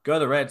stuff. Go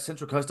the Reds.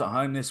 Central Coast at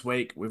home this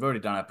week. We've already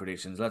done our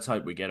predictions. Let's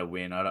hope we get a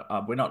win.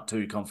 We're not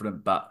too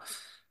confident, but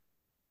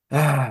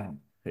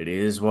it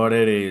is what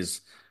it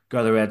is.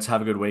 Go the Reds.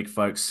 Have a good week,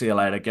 folks. See you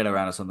later. Get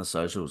around us on the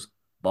socials.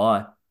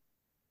 Bye.